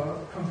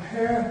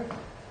compare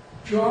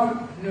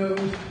John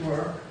New's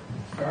work,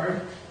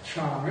 very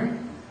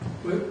charming,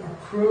 with a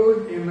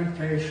crude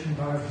imitation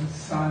by his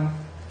son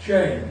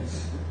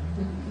James.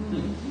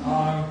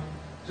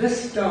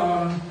 This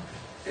stone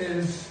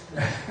is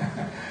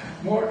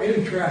more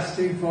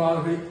interesting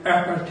for the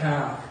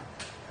epitaph.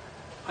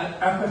 An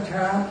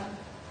epitaph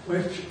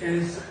which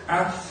is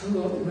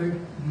absolutely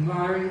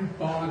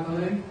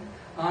mind-boggling.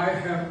 I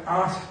have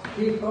asked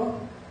people,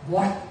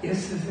 what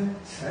is it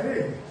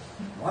saying?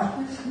 What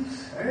is he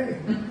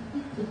saying?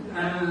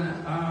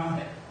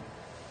 And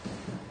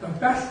the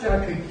best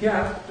I could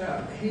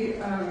get, he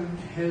and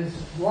his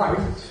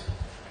wife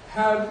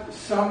had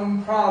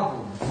some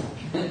problems.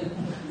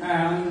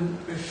 And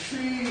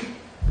she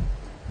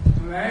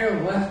may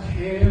have left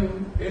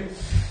him,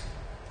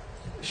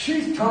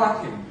 she's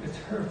talking, it's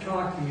her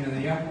talking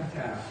in the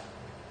epitaph.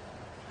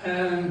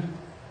 And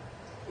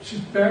she's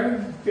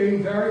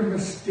being very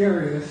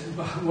mysterious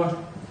about what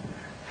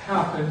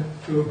happened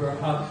to her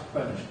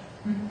husband,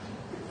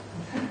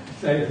 to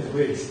say the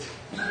least.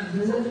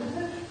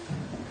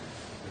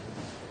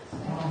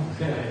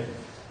 Okay.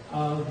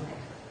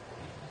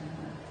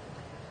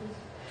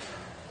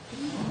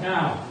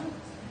 Now,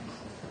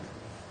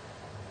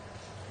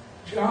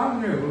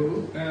 John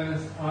New,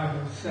 as I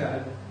have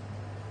said,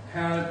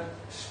 had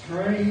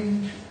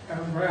strange,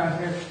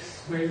 erratic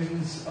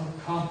swings of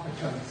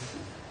competence.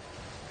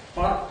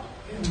 But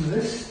in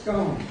this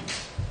stone,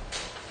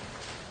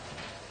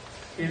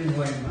 in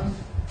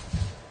Weymouth,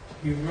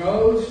 he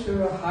rose to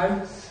the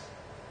heights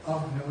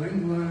of New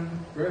England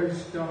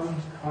gravestone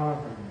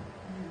carving.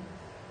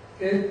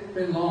 It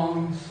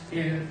belongs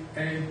in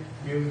a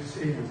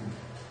museum.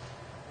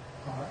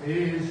 It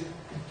is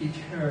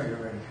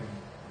deteriorating.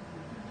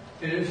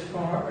 It is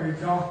for a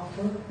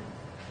doctor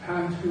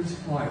and his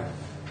wife,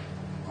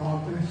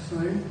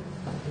 obviously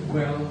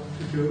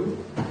well-to-do,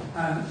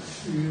 and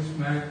she is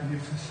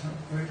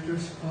magnificently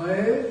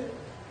displayed.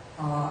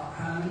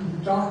 And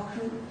the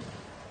doctor,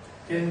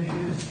 in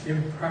his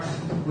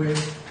impressive way,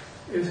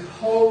 is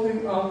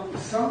holding up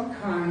some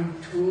kind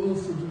of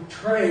tools of the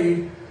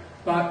trade,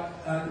 but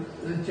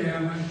the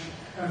damage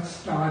has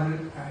started,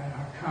 and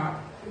I can't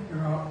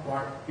figure out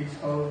what he's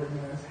holding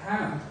in his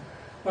hand.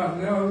 But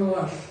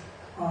nevertheless,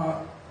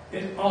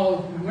 in all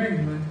of New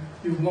England,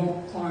 you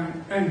won't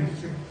find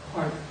anything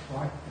quite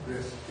like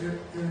this. It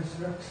is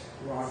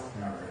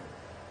extraordinary.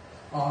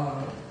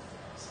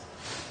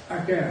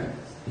 Again,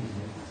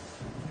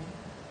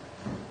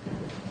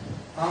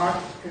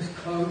 art is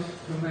close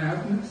to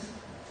madness.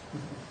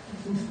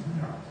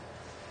 No.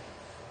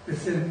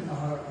 It's in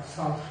a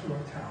South Shore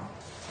town.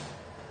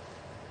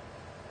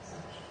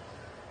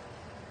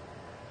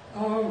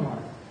 All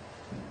right.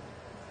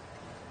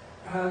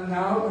 And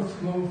now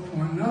let's move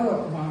to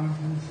another one of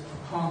his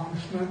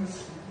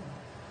accomplishments.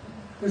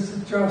 This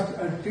is just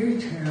a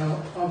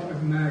detail of a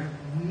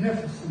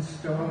magnificent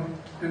stone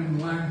in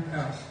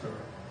Lancaster.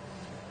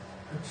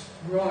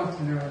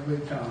 Extraordinarily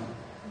done.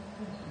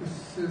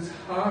 This is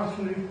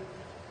hardly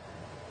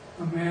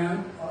a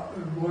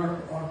work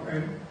of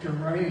a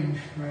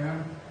deranged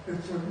man.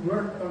 It's a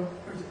work of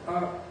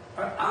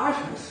an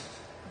artist,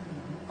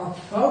 a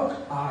folk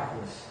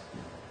artist,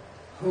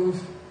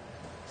 whose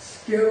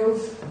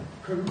skills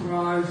could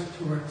rise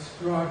to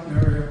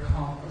extraordinary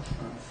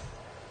accomplishments.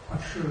 I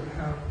should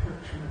have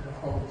pictured the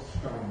whole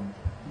stone.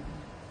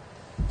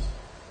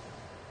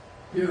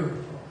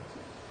 Beautiful,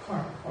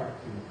 quite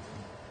beautiful.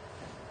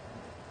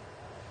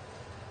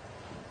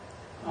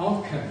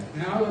 Okay,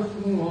 now let's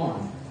move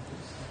on.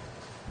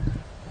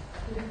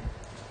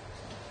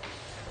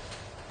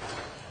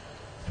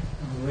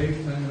 And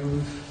leave the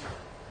news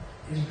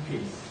in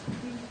peace.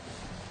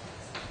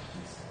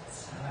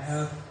 I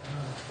have.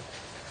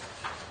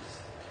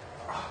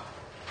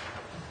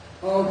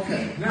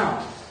 Okay,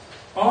 now,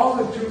 all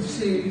that you've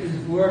seen is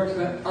work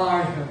that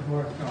I have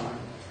worked on,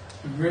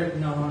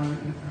 written on,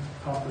 and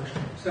published,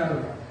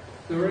 etc.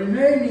 The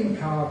remaining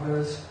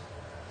carvers,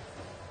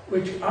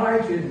 which I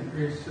didn't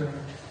research,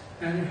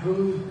 and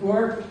whose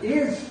work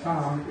is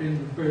found in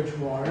the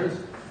Bridgewaters,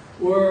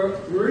 were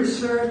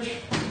researched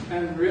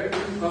and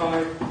written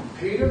by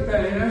Peter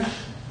Banish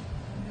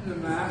in the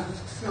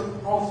Masks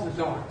of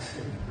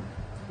Orthodoxy.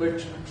 which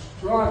is an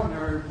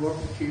extraordinary book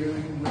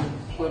dealing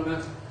with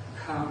Plymouth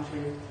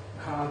County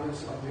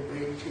carvers of the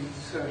 18th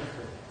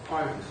century.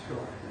 Quite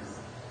extraordinary.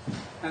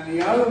 And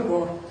the other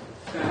book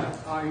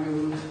that I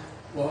used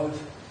was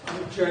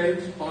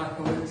James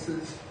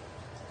Blackowitz's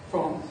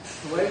From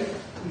Slate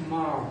to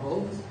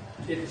Marble.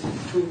 It's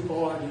 2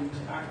 volumes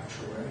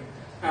actually.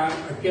 And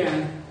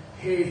again,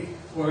 he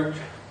worked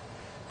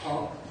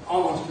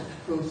almost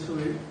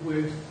exclusively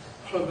with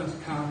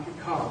Plymouth County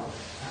carvers.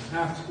 And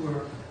that's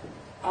where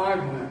I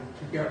went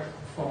to get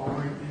the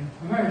following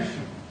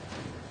information.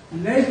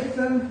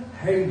 Nathan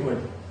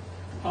Hayward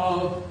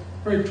of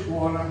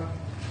Bridgewater,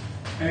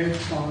 a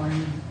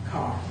fine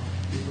carver.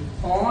 He was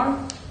born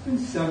in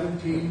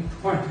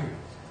 1720.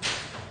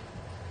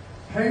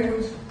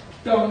 Hayward's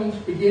stones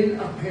begin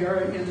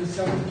appearing in the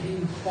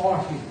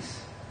 1740s,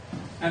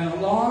 and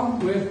along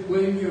with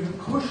William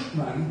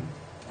Cushman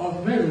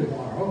of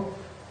Middleborough,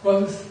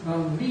 was the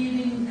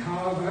leading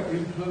carver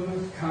in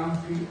Plymouth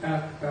County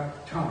at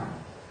that time.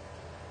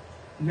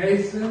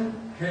 Nathan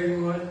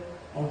Hayward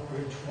of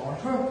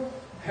Bridgewater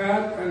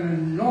had an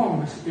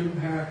enormous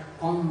impact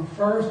on the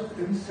first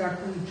and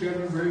second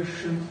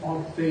generation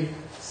of the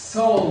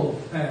Soule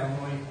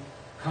family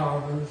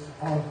carvers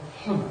of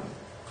Plymouth,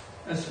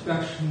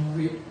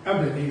 especially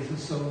Ebenezer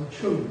Soule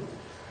Jr.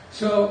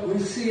 So we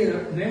see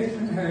that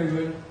Nathan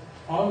Hayward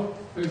of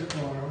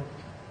Bridgewater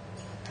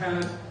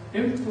had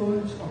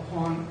influence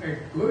upon a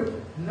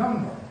good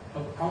number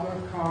of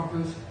other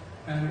carvers,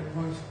 and it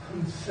was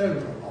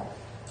considerable.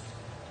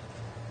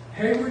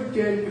 Hayward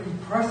did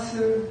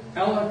impressive,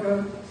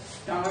 elegant,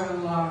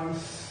 stylized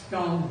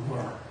skull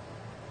work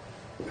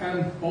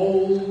and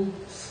bold,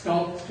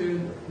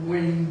 sculpted,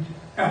 winged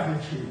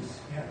effigies.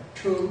 He had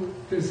 2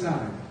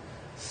 designs,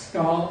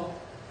 skull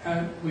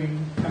and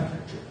winged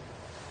effigy.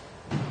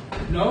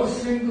 No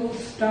single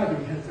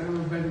study has ever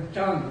been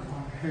done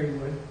on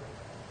Hayward.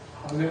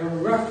 There are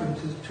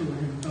references to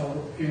him,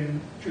 though,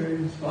 in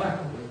James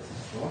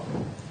Blackowitz's book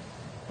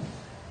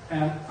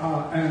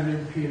and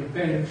in Peter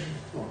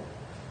Bainish's book.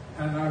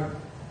 And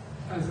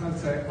as I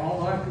say,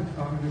 all I could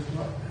find is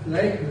what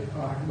they could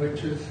find,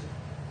 which is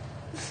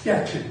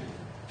sketching,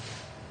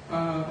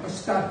 a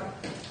study,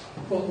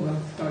 a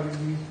full-length study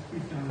needs to be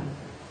done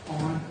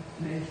on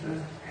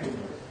Nathan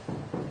Hayward.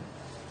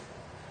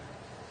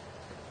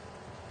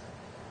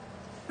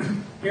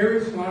 Here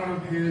is one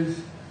of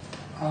his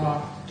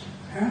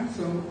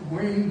handsome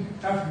winged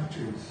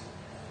effigies.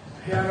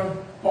 He had a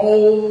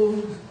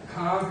bold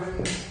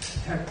carving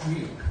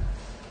technique.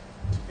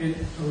 The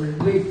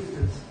relief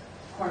is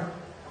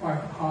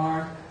quite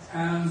hard,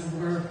 and the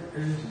work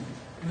is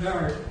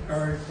very,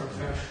 very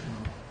professional.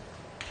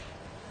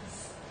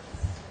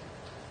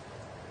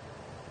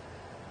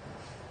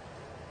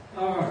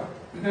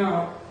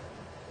 Now,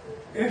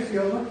 if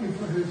you're looking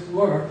for his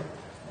work,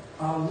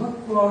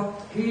 look for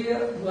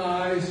 "Here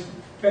Lies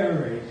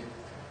Buried."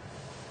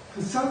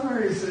 For some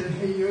reason,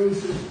 he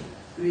uses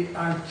the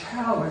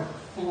italic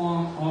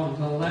form of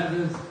the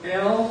letters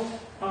L,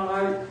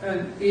 I,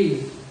 and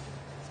E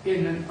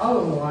in an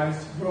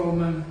otherwise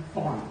Roman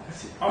font.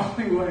 That's the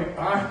only way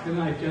I can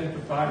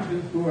identify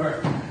his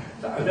work.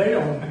 They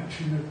don't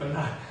mention it, but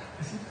I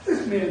said, what's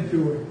this man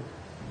doing?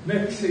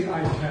 Mixing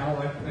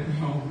italic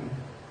and Roman.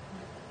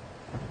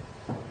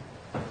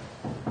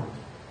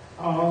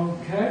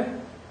 Okay,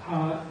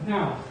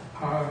 now,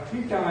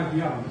 he died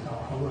young,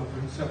 however,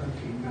 in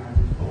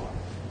 1794.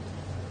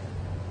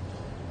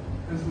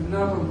 There's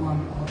another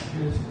one of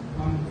his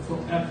wonderful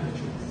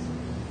effigies.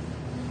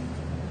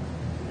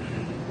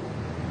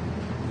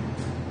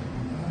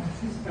 I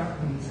think that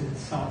one's in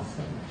South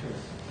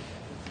Cemeteries.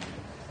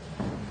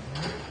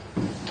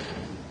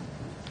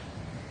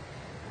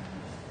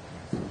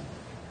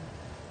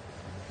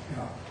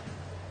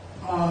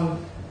 Yeah.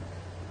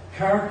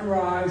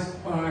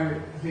 Characterized by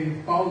the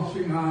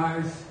bulging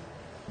eyes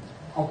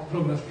of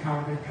Plymouth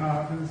County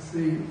carvers,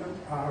 the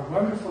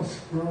wonderful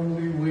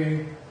scrolly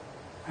wig,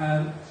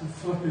 and the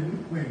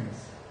flipping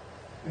wings.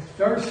 It's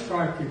very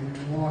striking when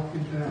you walk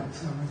into that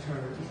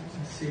cemetery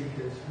to see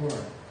his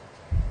work.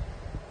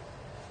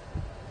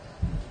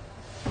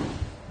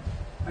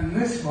 And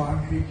this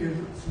one, he gives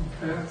it some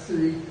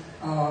fancy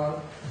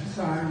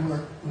design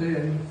work,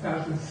 laying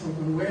feathers of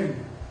the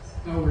wing.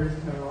 No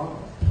reason at all.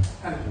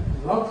 And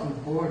lovely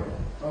border,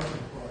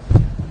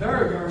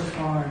 Very, very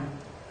fine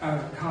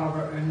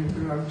carver, and you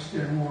can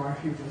understand why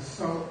he was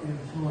so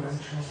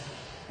influential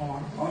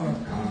on other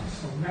carvers,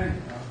 so many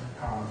other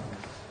carvers.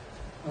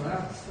 So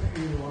that's the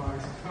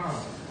Eli's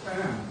carver.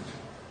 And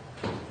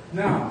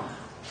now,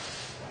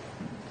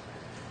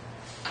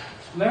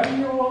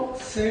 Lemuel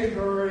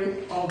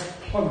Savory of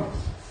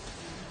Plymouth.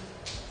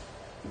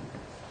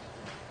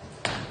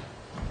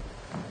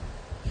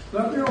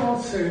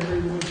 Lemuel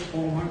Savory was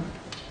born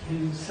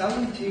in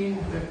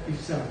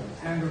 1757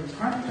 and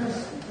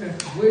apprenticed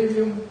with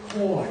William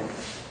Coy,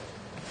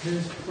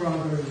 his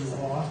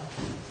brother-in-law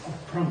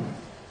of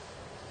Plymouth.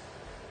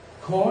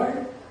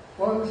 Coy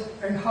was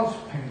a house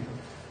painter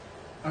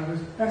and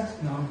is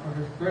best known for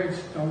his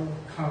gravestone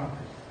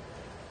carving.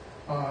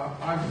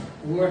 I've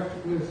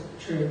worked with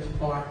James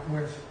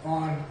Blackwood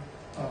on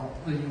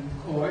William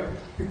Coy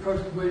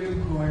because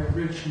William Coy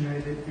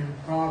originated in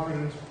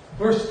Providence,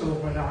 Bristol,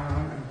 Rhode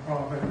Island, and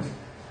Providence,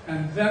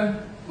 and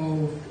then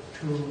moved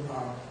to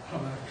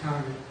Plymouth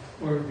County,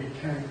 where he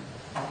became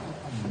a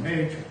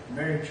major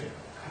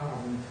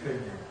carving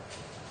figure.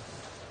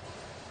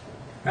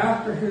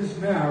 After his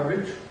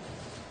marriage,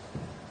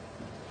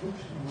 let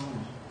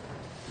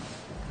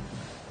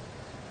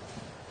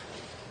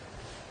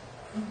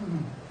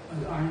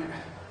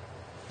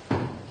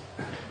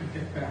me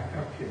get back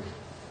up here.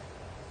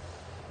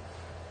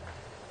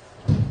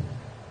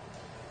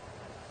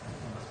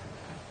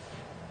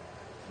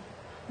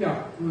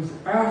 Yeah, it was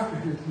after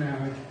his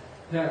marriage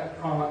that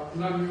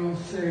Lemuel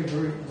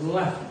Savory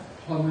left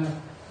Plymouth,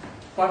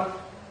 but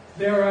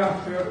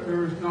thereafter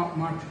there is not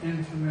much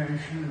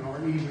information or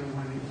even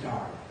when he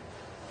died.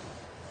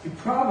 He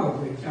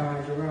probably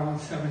died around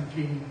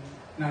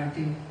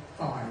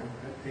 1795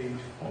 at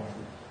age 40.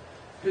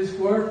 His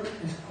work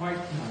is quite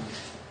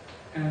nice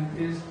and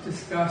is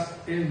discussed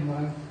in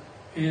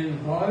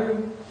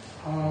volume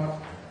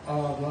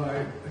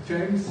by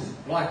James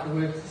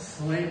Blackwood's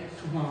Slate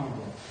to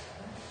Marble.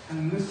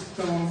 And this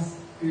stone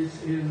is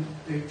in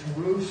the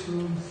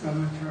Jerusalem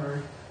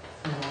Cemetery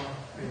for a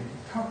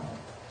couple.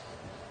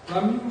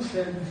 Lemuel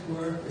Savory's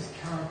work is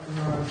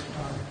characterized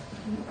by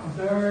a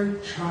very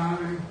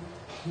charming,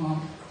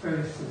 plump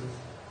faces,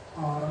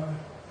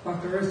 but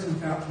there isn't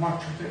that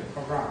much of it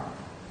around.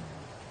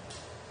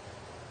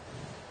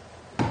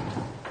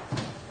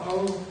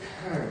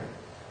 Okay.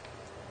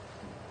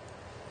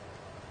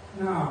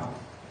 Now,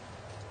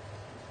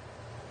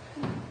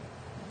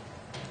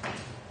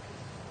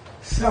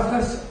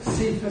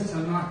 Cephas,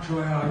 I'm not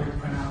sure how you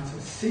pronounce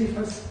it,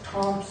 Cephas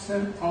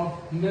Thompson of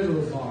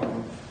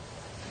Middleborough.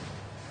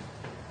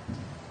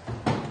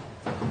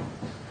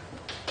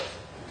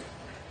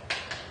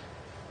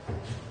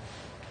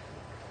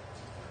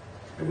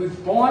 He was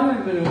born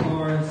in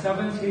Middleborough in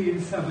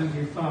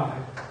 1775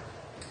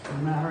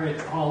 and married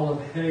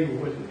Olive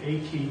Hayward in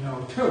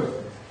 1802.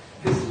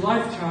 His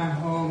lifetime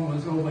home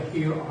was over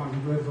here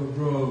on River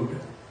Road,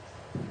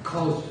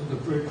 close to the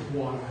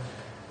Bridgewater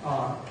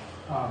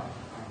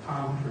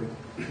boundary.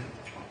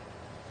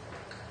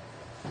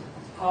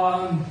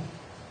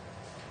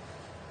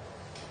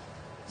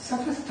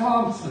 Cephas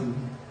Thompson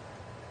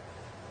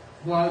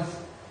was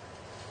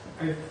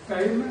a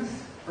famous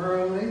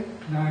early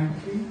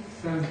 19th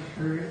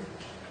century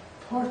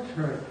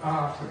portrait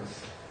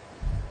artist.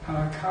 And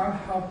I can't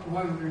help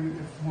wondering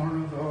if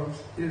one of those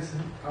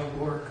isn't a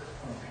work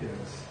of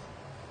his.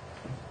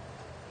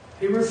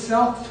 He was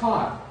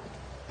self-taught,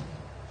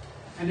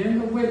 and in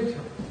the winter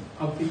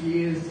of the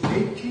years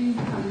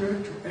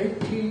 1800 to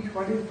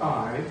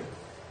 1825,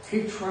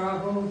 he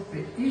traveled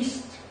the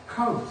East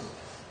Coast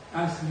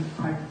as an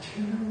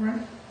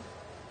itinerant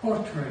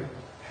portrait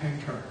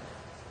painter.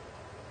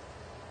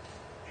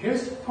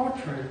 His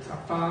portraits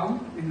are found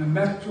in the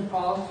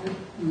Metropolitan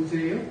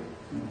Museum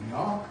in New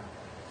York,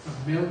 the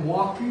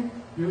Milwaukee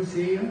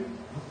Museum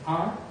of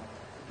Art,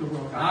 the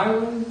Rhode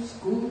Island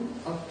School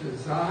of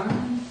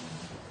Design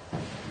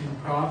in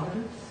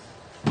Providence,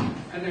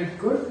 and a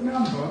good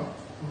number of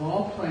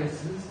all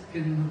places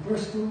in the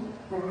Bristol,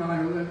 Rhode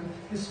Island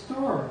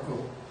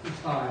Historical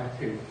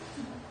Society.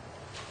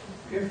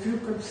 If you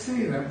could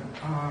see them,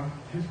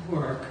 his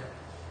work,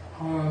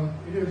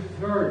 it is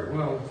very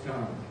well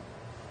done.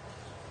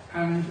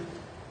 And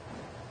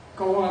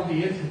go on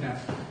the internet.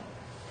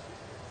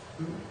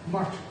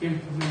 Much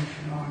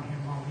information on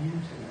him on the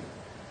internet.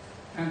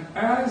 And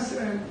as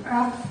an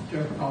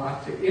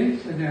afterthought, the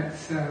internet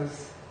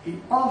says he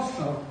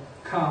also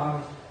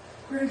carved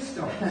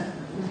gravestones.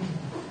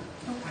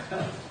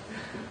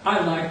 I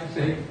like to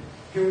think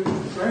he was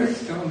a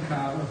gravestone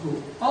carver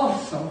who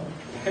also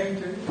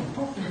painted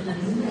portraits.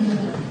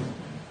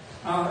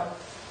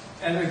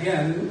 And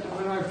again,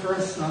 when I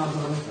first saw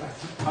those, I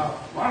thought,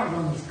 one of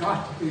them has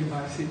got to be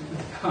by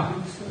Cephas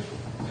Thompson.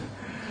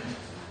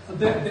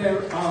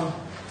 They're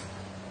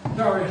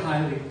very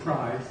highly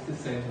prized, to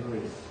say the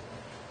least.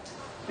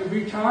 He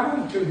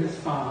retired to his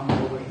farm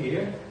over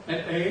here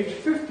at age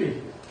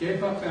 50,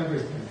 gave up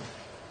everything,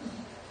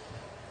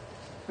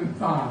 and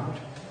farmed.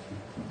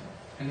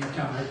 And he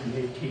died in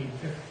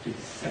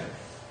 1856.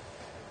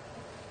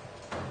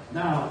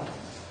 Now,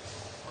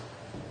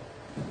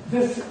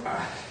 this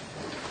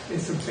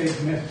is a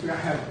big mystery. I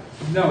have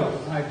no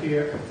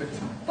idea if it's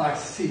by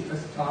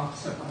Cephas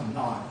Thompson or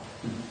not.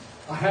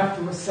 I have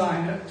to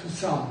assign it to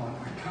someone.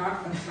 I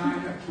can't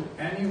assign it to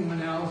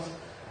anyone else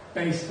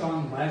based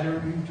on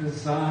lettering,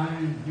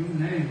 design, you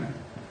name it.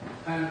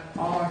 And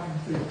all I can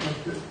think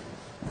of it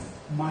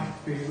might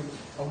be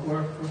a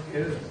work of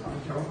his, I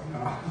don't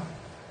know.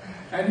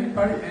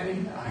 Anybody,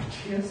 any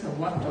ideas of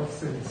what those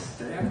things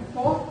stand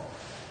for?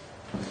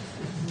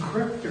 It's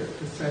cryptic,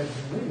 to say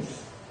the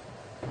least.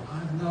 I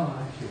have no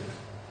idea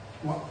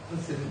what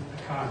was in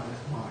the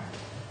carver's mind.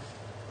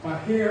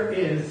 But here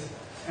is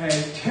a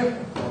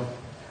typical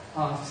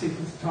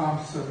Cephas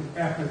Thompson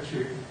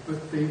effigy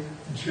with the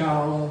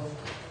jowl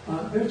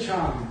They're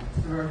charming,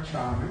 very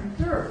charming.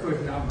 There are a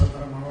good number of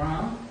them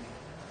around.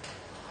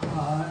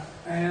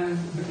 And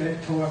their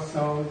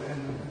torso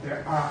and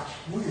their arched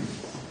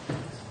wings.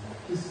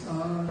 This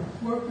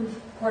work is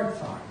quite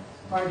fine,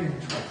 quite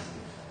interesting.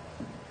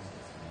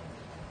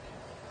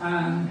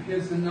 And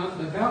here's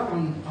another, that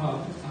one,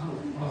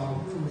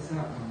 where was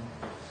that one?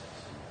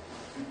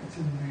 It's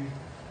in the,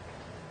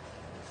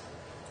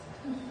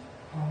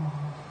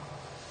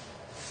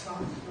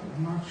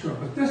 I'm not sure,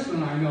 but this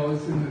one I know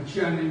is in the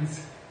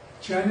Jennings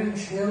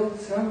Hill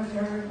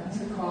Cemetery,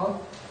 what's it called?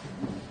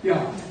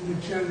 Yeah, in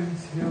the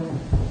Jennings Hill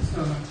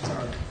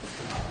Cemetery.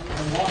 I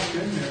walked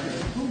in there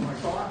and, oh my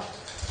God,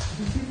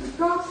 you see the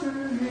Thompson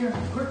in here?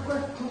 Quick.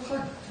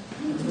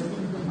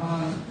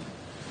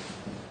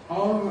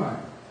 All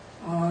right.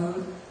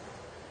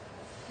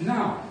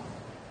 Now,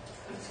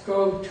 let's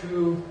go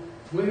to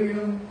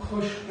William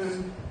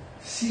Cushman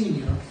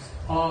Sr.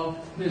 of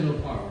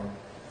Middleborough.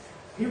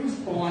 He was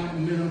born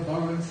in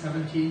Middleborough in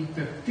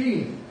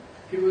 1715.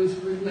 He was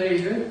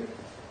related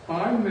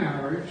by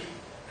marriage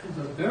to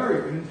the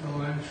very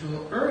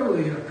influential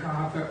earlier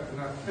carver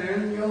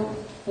Nathaniel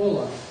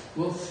Fuller.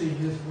 We'll see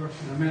his work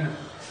in a minute.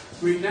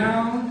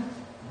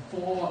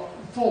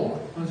 Fuller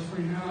was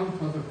renowned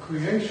for the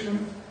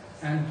creation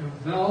and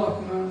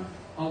development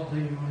of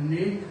the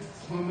unique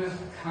Plymouth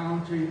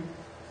County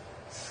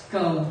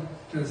skull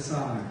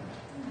design.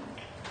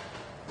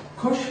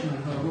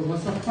 Cushman, however,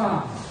 was a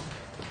farmer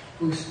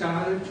who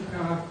started to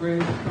carve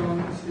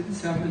gravestones in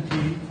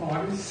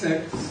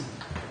 1746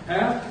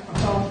 at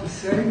about the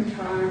same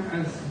time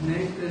as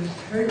Nathan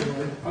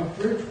Hayward of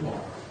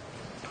Bridgewater.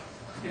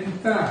 In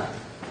fact,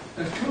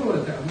 the two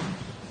of them,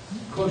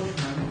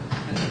 Cushman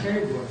and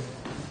Hayward,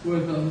 were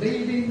the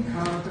leading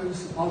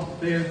carvers of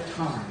their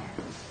time.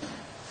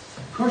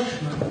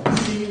 Cushman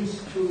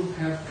seems to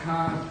have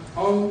carved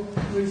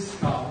oak-tree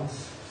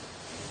skulls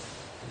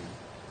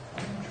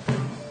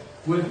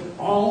with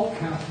all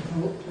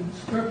capital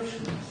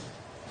inscriptions.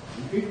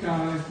 He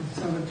died in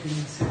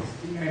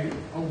 1768,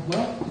 a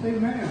wealthy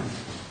man.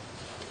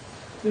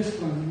 This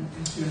one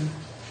is in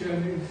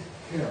Jennings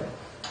Hill.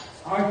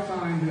 I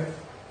find it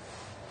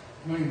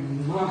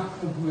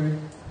remarkably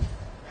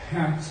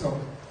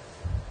handsome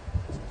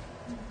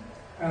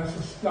as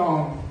a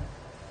stone.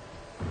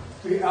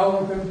 The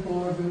elegant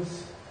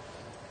borders,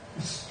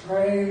 the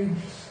strange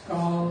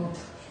skull.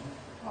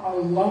 I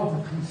love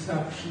the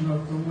conception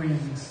of the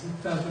wings, the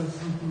feathers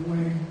of the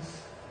wings.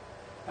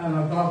 And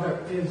above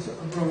it is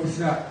a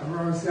rosette. The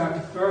rosette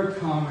is very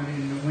common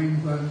in New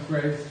England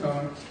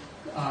gravestone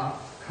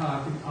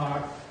carving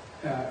art.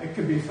 It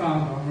can be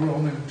found on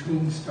Roman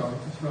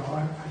tombstones as well.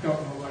 I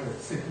don't know what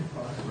it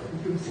signifies, but you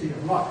do see a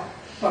lot.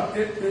 But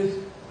it is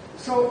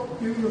so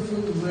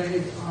beautifully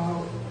laid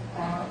out,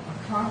 I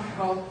can't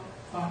help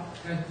but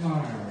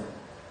admire it.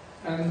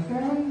 And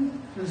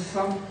then there's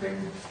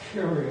something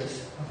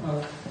curious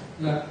about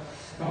that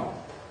skull.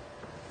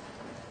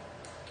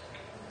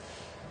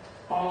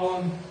 I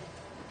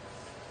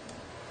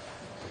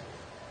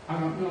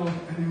don't know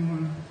if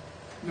anyone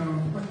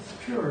knows what's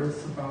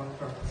curious about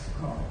that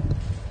skull.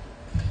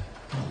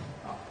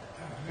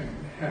 It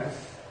has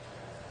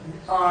the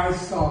eye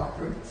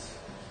sockets,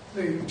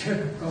 the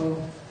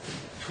typical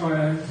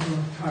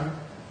triangular type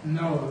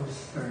nose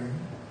thing.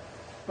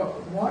 But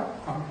what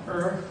on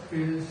earth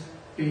is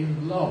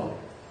below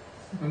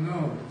the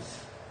nose?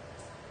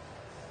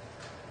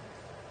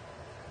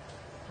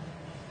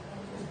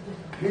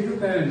 Peter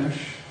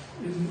Banish,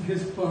 in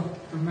his book,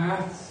 The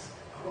Maths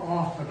of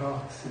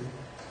Orthodoxy,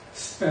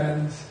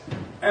 spends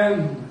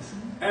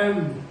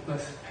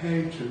endless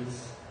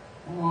pages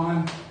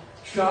on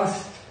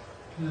just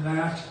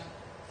that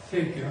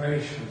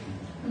figuration.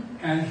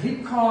 And he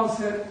calls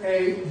it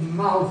a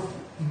mouth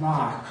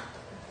mark.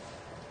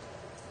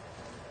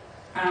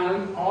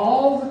 And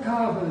all the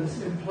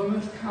carvers in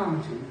Plymouth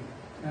County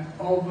and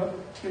over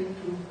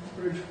into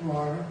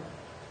Bridgewater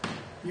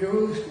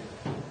used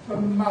the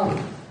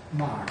mouth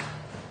mark.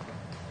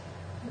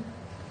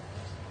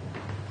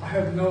 I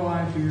have no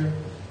idea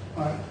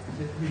what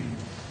it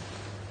means.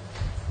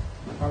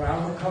 But I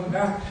will come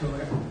back to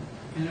it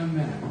in a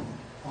minute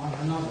on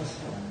another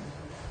slide.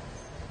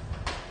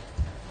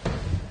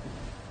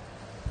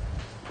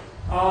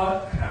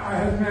 I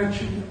have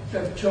mentioned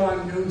that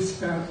John New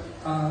spent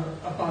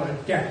about a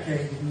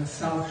decade in the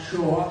South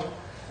Shore,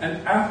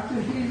 and after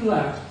he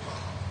left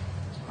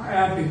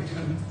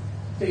Abington,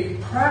 the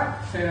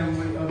Pratt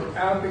family of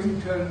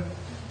Abington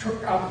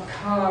took up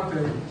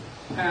carving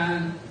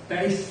and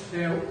based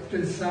their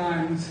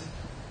designs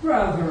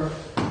rather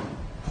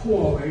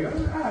poorly,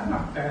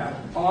 not bad,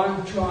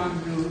 on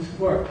John New's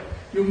work.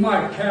 You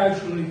might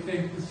casually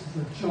think this is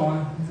a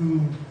John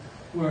New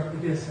work.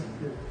 It isn't.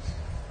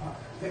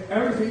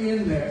 Everything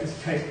in there is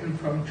taken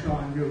from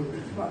John New,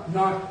 but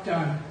not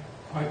done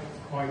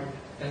quite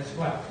as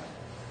well.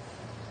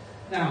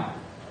 Now,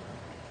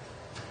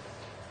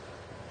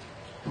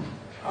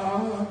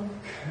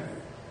 okay,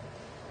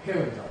 here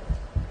we go.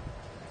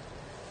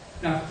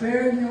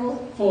 Nathaniel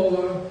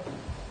Fuller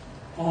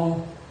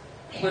of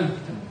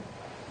Plimpton.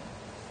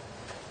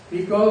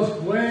 He goes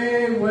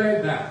way,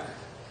 way back.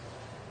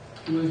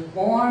 He was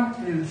born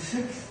in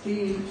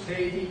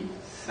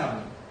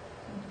 1687.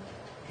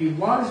 He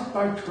was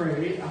by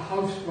trade a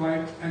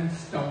housewife and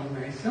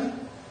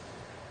stonemason.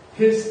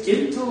 His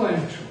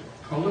influential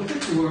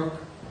prolific work,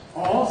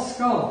 All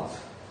Skulls,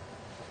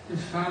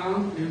 is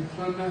found in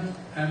Plymouth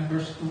and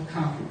Bristol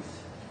counties.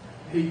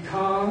 He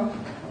carved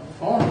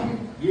for 40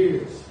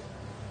 years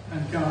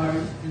and died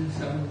in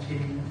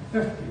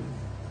 1750.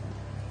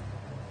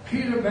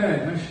 Peter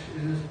Banish,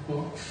 in his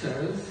book,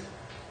 says,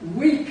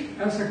 weak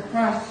as a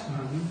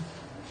craftsman,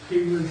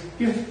 he was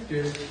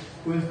gifted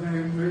with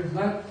a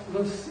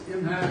relentless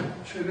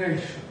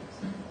imagination.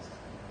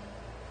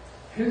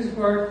 His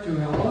work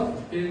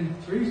developed in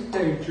 3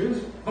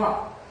 stages,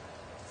 but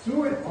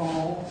through it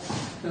all,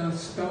 the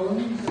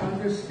stones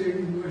are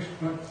distinguished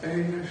what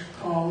Banish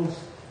calls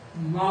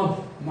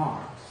mouth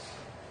marks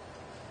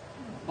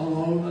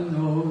below the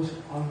nose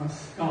on the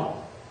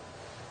skull.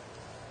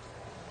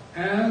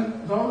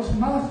 And those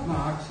mouth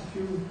marks, if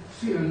you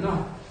see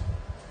enough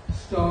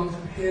stones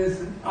of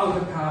his and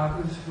other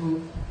carvers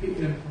who he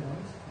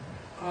influenced,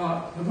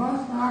 the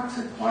mouth marks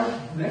are quite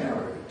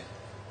varied.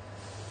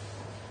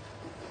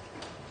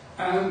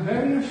 And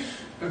Banish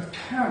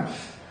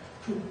attempts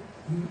to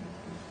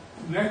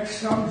make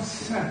some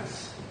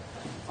sense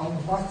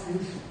of what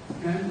these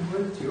men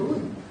were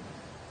doing.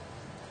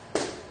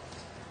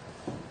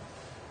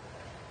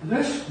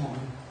 This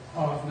one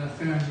of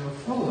Nathaniel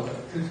Fuller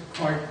is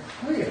quite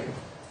clear.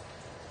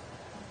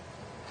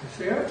 You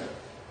see it?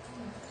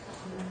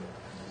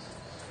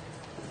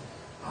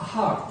 A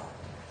heart.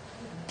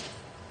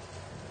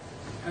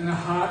 And the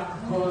heart,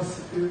 of course,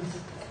 is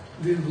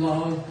the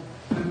love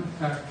and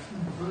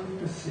affection for the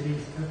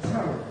deceased,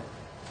 etc.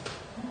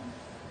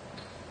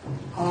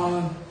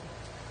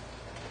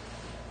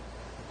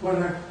 What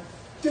I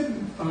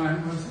didn't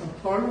find was a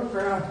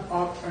photograph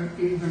of an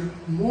even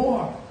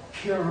more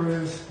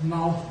curious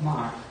mouth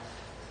mark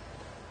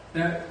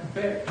that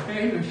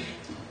Banish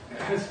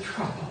has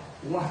trouble,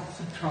 lots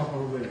of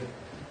trouble with.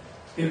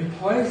 In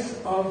place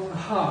of the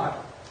heart,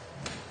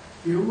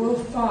 you will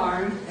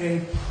find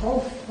a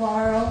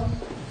profile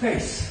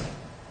face.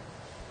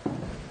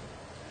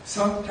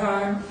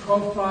 Sometimes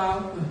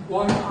profile with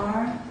one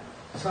eye,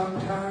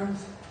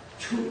 sometimes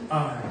 2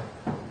 eyes.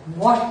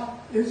 What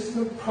is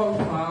the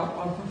profile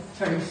of the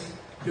face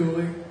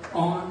doing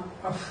on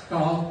a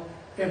skull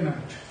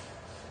image?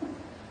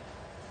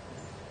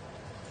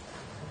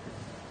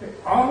 The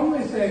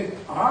only thing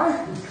I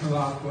could come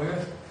up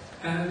with,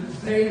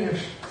 and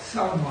Banish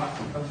somewhat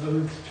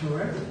alludes to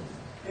it,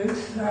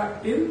 is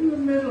that in the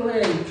Middle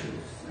Ages,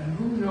 and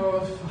who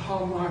knows for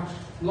how much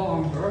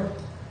longer,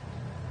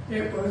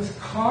 it was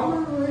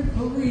commonly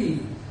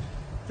believed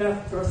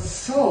that the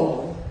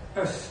soul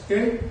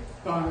escaped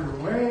by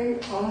way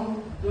of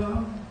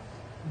the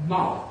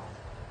mouth.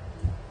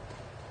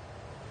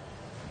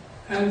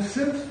 And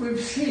since we've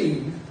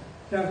seen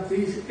that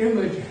these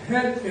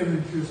head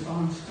images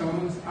on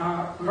stones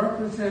are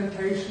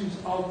representations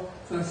of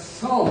the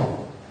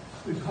soul,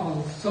 we call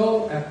them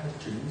soul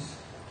effigies,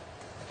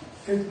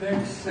 it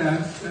makes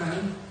sense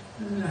then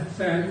that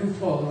Nathaniel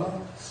Fuller,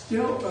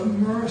 still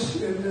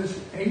immersed in this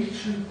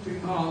ancient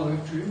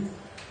theology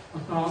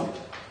about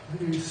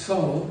the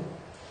soul,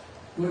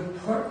 would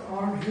put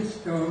on his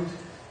stones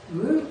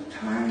little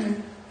tiny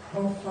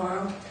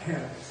profile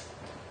heads.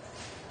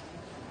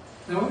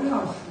 No one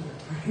else did it,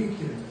 but he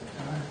did it.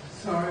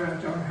 Sorry I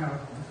don't have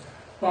one.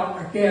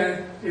 But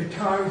again, it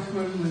ties in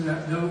with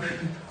that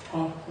notion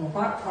of, well,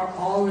 what are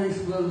all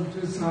these little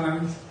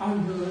designs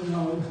under the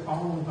nose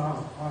all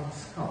about on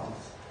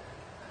skulls?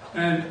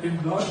 And in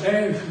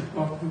Banish's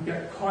book, we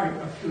get quite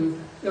a few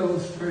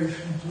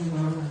illustrations of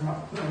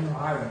the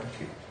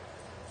variety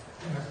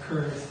that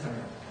occurs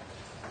there.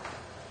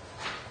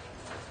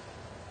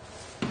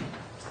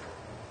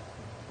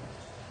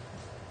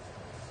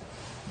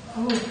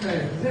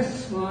 Okay,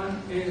 this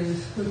one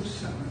is Good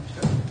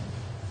Cemetery.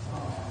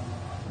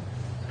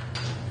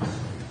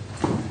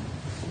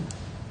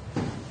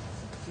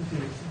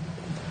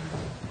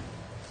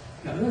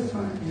 Yeah, this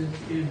one is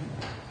in,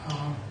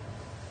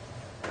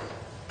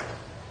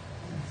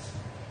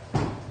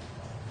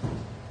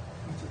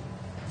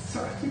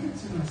 so I think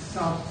it's in the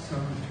South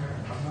Cemetery,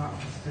 if I'm not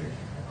mistaken.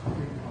 I could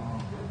be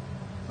wrong.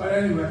 But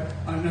anyway,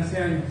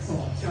 Nathaniel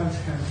Fuller does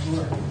have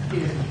work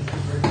here in the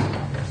original.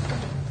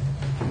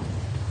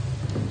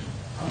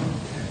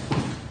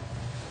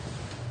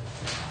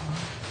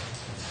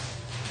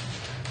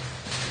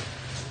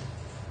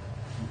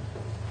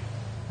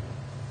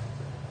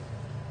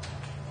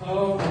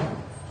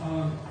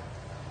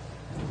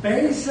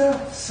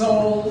 Beza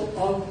Soul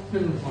of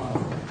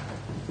Bridgewater.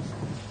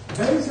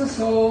 Beza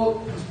Soul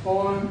was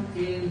born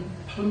in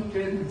Plymouth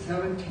in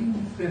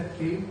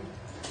 1750.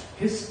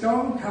 His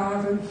stone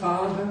carving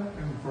father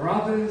and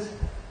brothers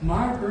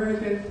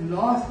migrated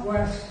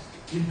northwest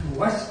into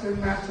western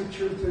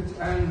Massachusetts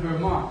and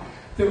Vermont.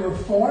 There were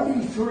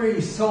 43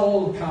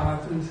 soul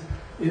carvers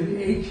in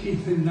the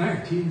 18th and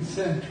 19th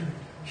century.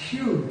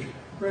 Huge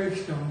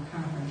gravestone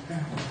carving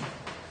family.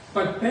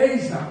 But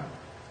Beza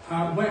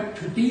went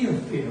to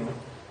Deerfield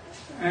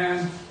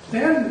and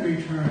then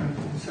returned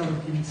in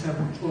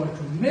 1774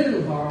 to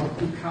Middleborough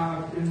to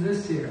carve in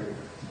this area.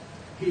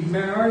 He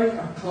married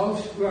a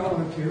close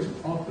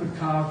relative of the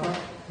carver,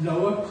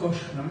 Noah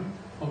Cushman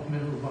of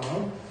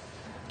Middleborough,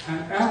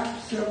 and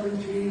after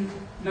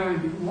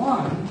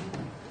 1791,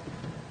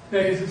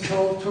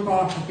 Basil took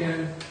off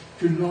again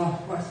to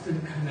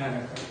northwestern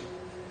Connecticut.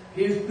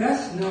 He is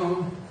best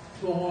known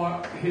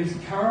for his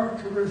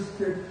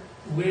characteristic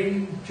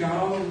winged,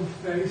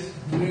 jowl-faced,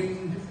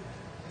 winged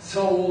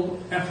soul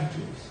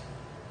effigies.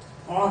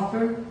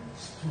 Often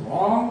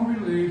strong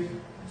relief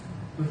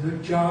with the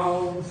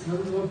jowls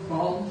and the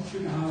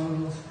bulging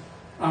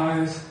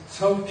eyes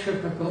so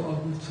typical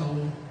of the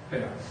soul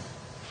bear.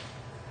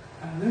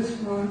 And this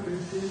one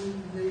is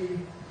in the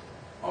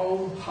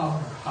old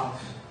Powder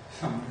House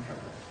Cemetery.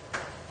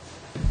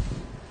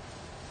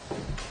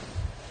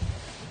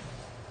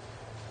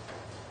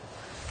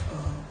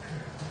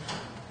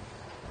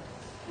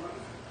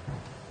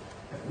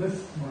 This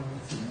one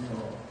is in the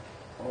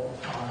old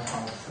Powder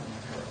House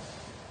Cemetery.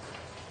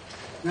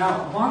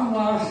 Now, one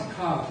last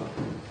carver,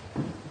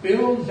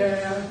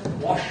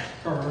 Bildad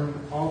Washburn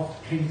of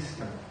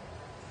Kingston.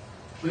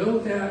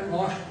 Bildad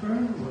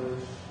Washburn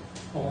was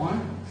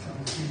born in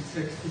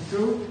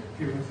 1762.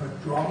 He was a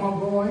drummer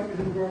boy in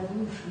the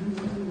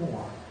Revolutionary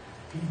War.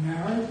 He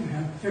married and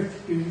had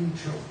 15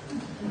 children.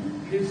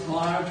 His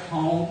large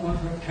home was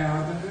a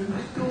cabin and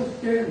still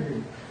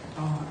standing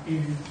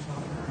in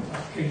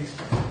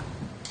Kingston.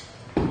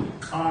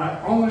 I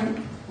only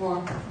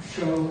want to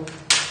show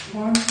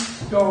one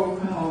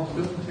stone of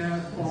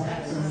Bildad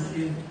Washburn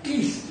in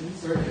East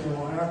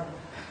Bridgewater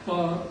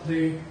for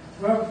the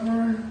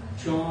Reverend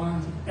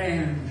John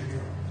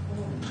Andrew.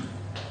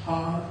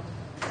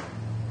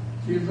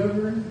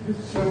 Delivering his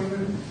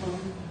sermon from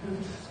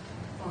his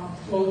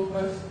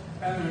pulpit,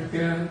 and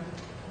again,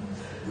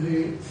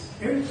 the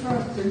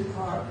interesting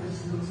part is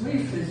the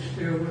leafage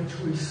there, which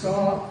we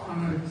saw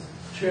on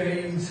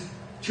James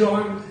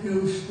John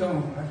Hughes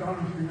Stone. I don't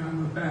know if you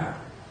remember that.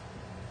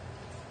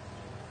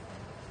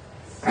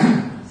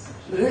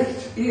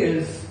 This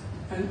is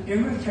an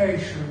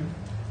imitation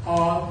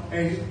of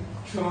a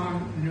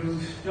John New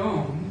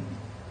Stone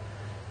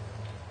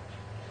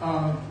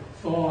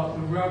for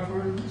the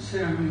Reverend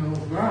Samuel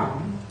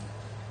Brown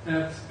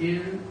that's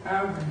in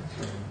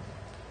Abington.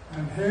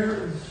 And here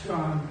is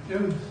John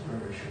New's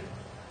version.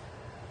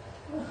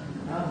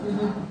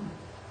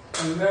 A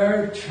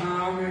very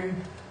charming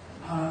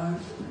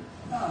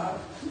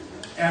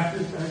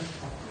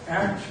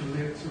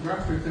actually it's a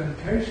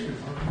representation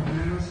of the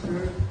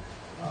minister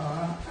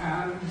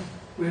and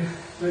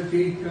with the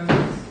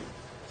deacons.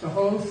 The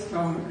whole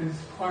stone is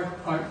quite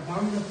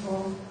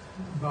wonderful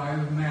by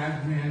the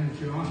madman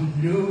John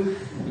New.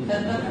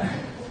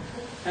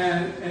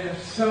 And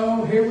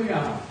so here we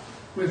are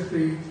with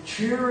the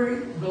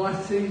cheery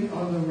blessing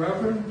of the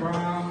Reverend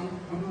Brown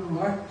from the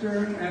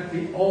lectern at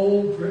the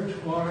old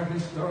Bridgewater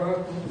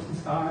Historical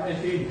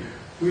Society.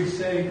 We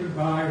say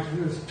goodbye to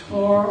this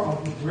tour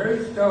of the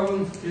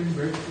gravestones in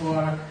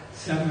Bridgewater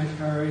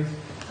cemeteries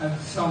and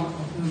some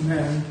of the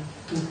men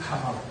who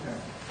carved them.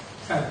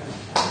 Thank you.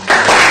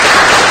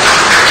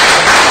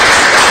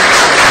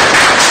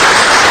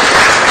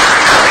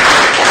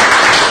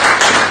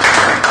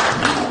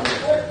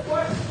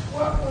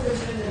 What would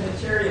have been the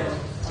material?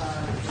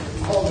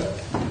 Hold it.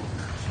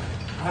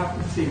 I have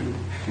to see you.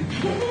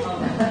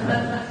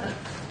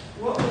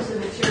 What was the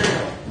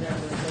material that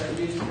was used for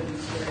these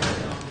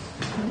gravestones?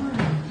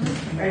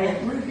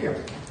 Right here.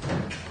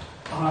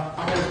 I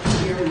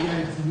was here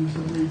again to use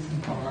the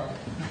reason part.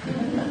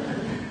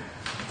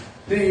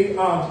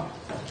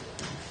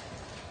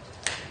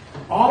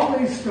 All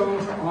these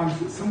stones are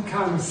on some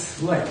kind of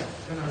slate,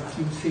 as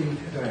you see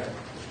today.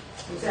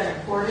 Was that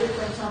imported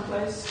from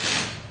someplace?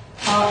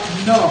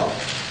 No.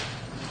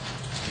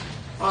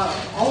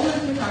 Only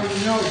thing I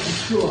know for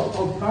sure,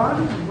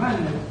 Barney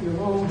Leonard, your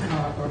own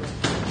carver,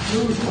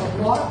 used a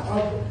lot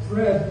of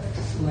red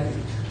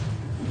slate.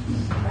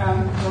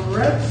 And the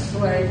red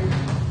slate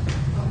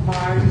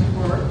mines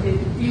were in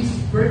East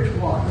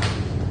Bridgewater.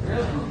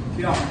 Really?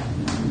 Yeah.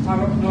 I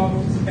don't know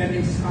if there's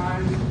any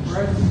signs of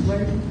red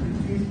slate in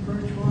East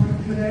Bridgewater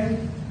today.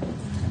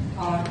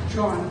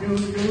 John New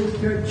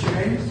used it,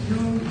 James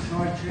New, you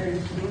saw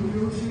James New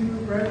using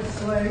the red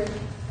slate.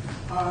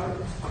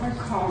 Quite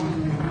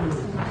commonly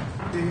used.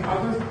 The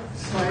other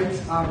slates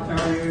are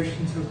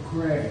variations of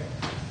gray.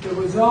 There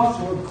was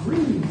also a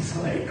green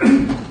slate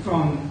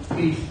from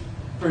East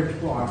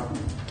Bridgewater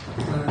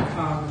that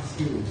carvers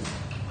used.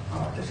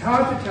 It's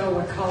hard to tell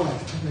the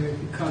colors today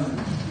because of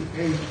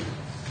the age.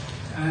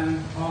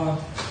 And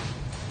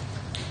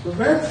the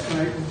red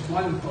slate was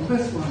wonderful.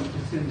 This one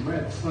is in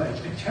red slate.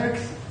 It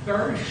takes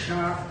very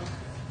sharp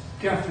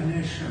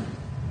definition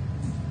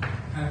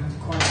and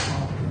quite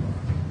popular.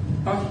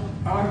 But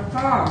I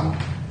found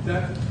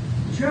that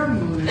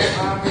generally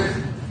carvers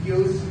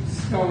used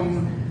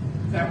stone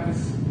that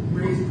was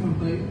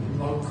reasonably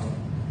local.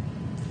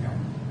 Yeah.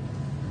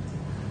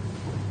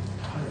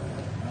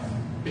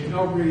 There's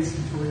no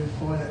reason to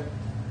import it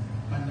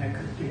when they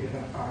could dig it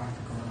up out of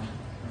the ground.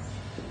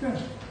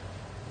 Yes.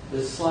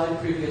 The slide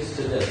previous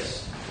to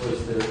this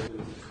was there was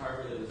a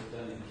carver that was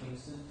done in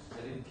Kingston.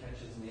 I didn't catch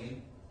his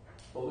name.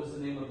 What was the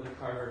name of the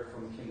carver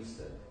from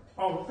Kingston?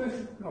 Oh,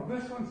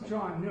 this one's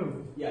John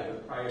New. Yeah,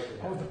 but prior to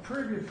that. Oh, the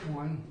previous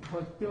one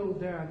was Bill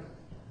Dad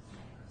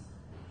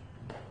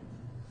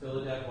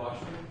Philadelphia,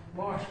 Washington?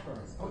 Washburn.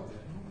 Oh,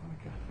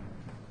 okay.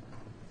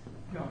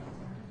 Yeah.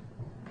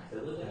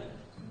 Philadelphia?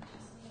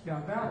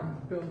 Yeah, that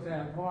one's Bill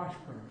Dad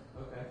Washburn.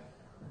 Okay.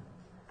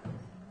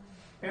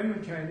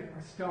 Imitated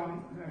a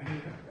stone,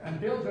 and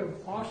Bill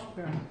Dad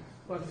Washburn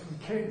was from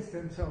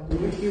Kingston, so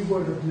he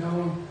would have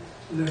known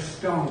the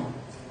stone.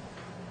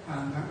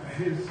 And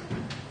his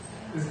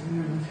is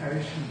an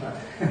imitation, but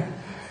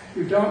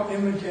you don't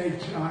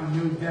imitate John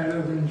New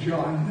better than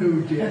John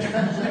New did.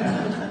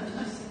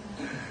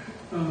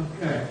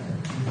 Okay.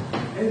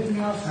 Anything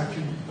else I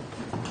can?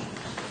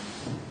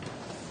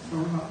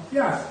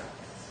 Yes.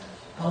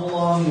 How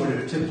long would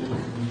it typically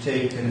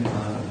take a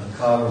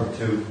carver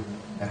to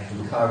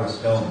actually carve a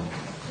stone?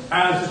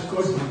 As a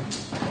good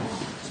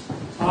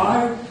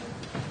one.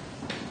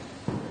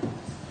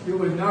 You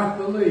would not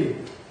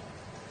believe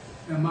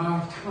the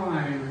amount of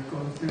time that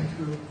goes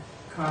into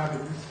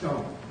carving a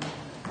stone.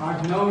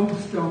 I've known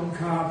stone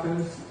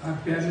carvers,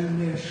 I've been in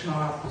their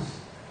shops,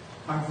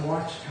 I've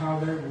watched how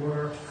they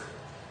work,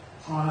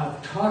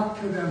 I've talked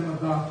to them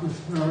about this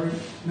very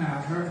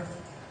matter,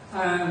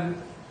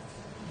 and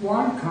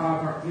one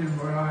carver in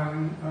Rhode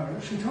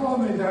Island, she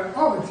told me that,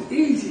 it's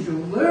easy to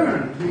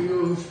learn to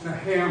use the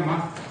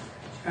hammer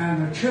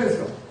and the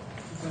chisel.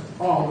 That's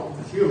all that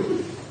was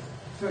used.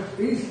 So it's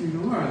easy to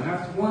learn,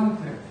 that's one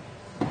thing.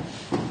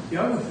 The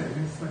other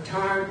thing is the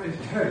time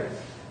it takes.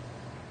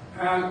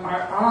 And I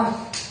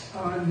asked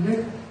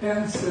Nick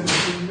Benson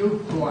in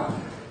Newport.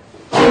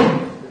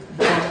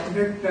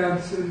 Nick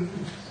Benson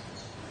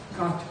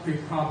got to be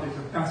probably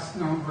the best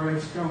known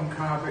gravestone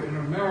carver in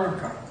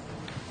America.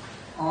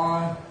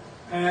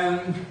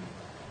 And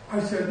I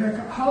said, Nick,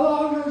 how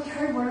long would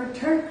it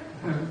take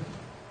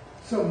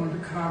someone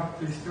to carve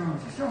these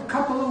stones? He said, a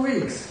couple of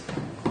weeks.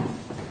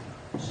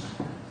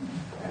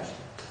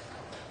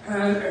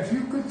 And if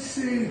you could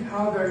see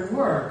how they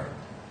work,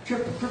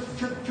 chip, chip,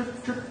 chip,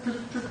 chip, chip,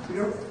 chip, chip,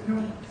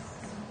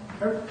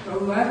 the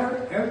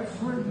letter,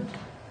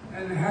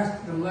 and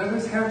the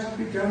letters have to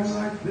be done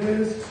like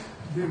this.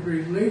 The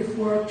relief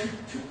work, chip,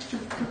 chip,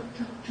 chip, chip,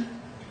 chip, chip,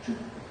 chip.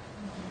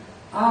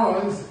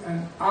 Hours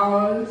and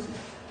hours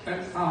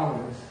and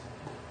hours.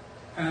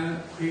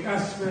 And the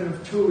estimate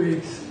of 2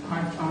 weeks,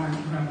 I find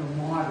rather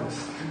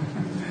modest,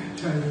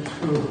 to tell you the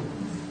truth.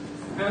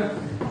 And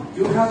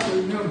you have to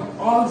remember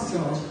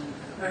also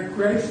that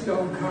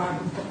gravestone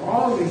carving for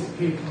all these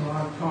people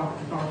I've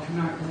talked about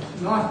tonight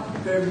was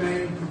not their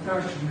main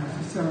profession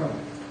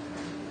necessarily.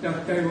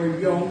 That they were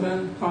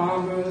yeomen,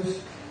 farmers,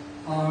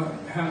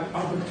 had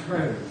other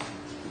trades.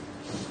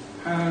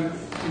 And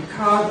the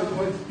carving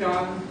was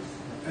done,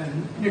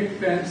 and Nick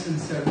Benson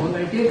said, well,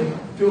 they didn't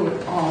do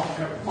it all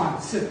at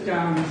once, sit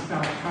down and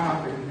start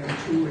carving, and then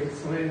 2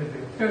 weeks later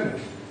they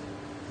finished.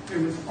 It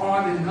was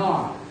on and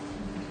on.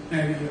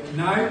 Maybe at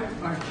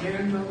night, by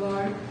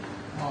candlelight,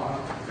 or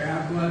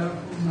bad weather,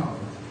 who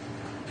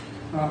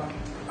knows.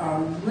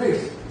 At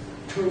least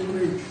 2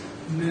 weeks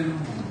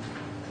minimum.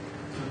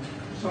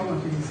 Some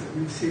of these that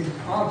we see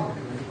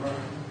probably were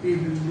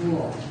even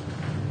more.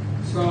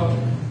 So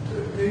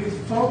these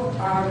folk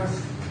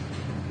artists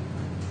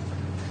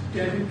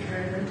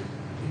dedicated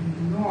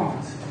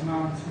enormous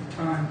amounts of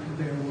time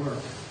to their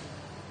work.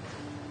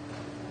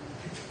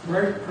 It's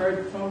great,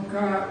 great folk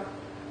art.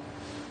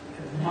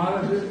 A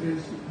lot of it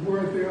is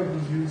worthy of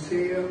a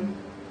museum.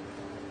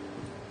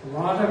 A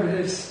lot of it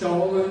is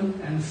stolen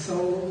and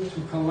sold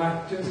to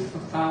collectors for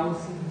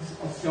thousands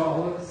of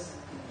dollars.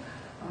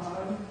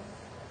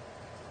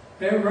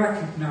 They're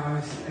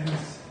recognized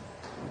as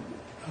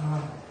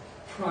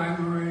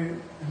primary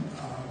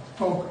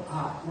folk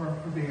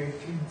artwork of the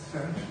 18th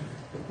century.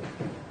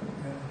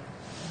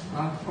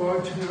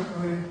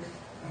 Unfortunately,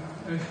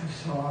 as you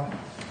saw,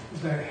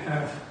 they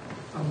have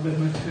a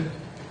limited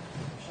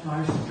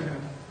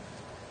lifespan.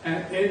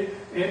 And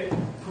it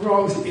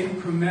grows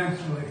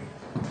incrementally.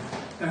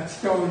 That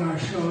stone I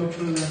showed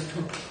you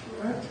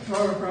that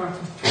photograph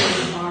was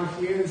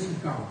 25 years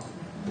ago.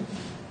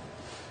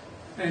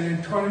 And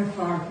in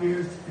 25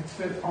 years, it's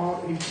been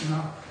all eaten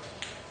up.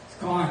 It's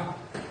gone,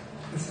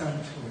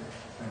 essentially.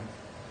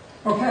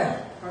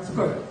 Okay, that's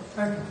good.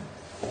 Thank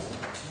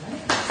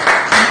you.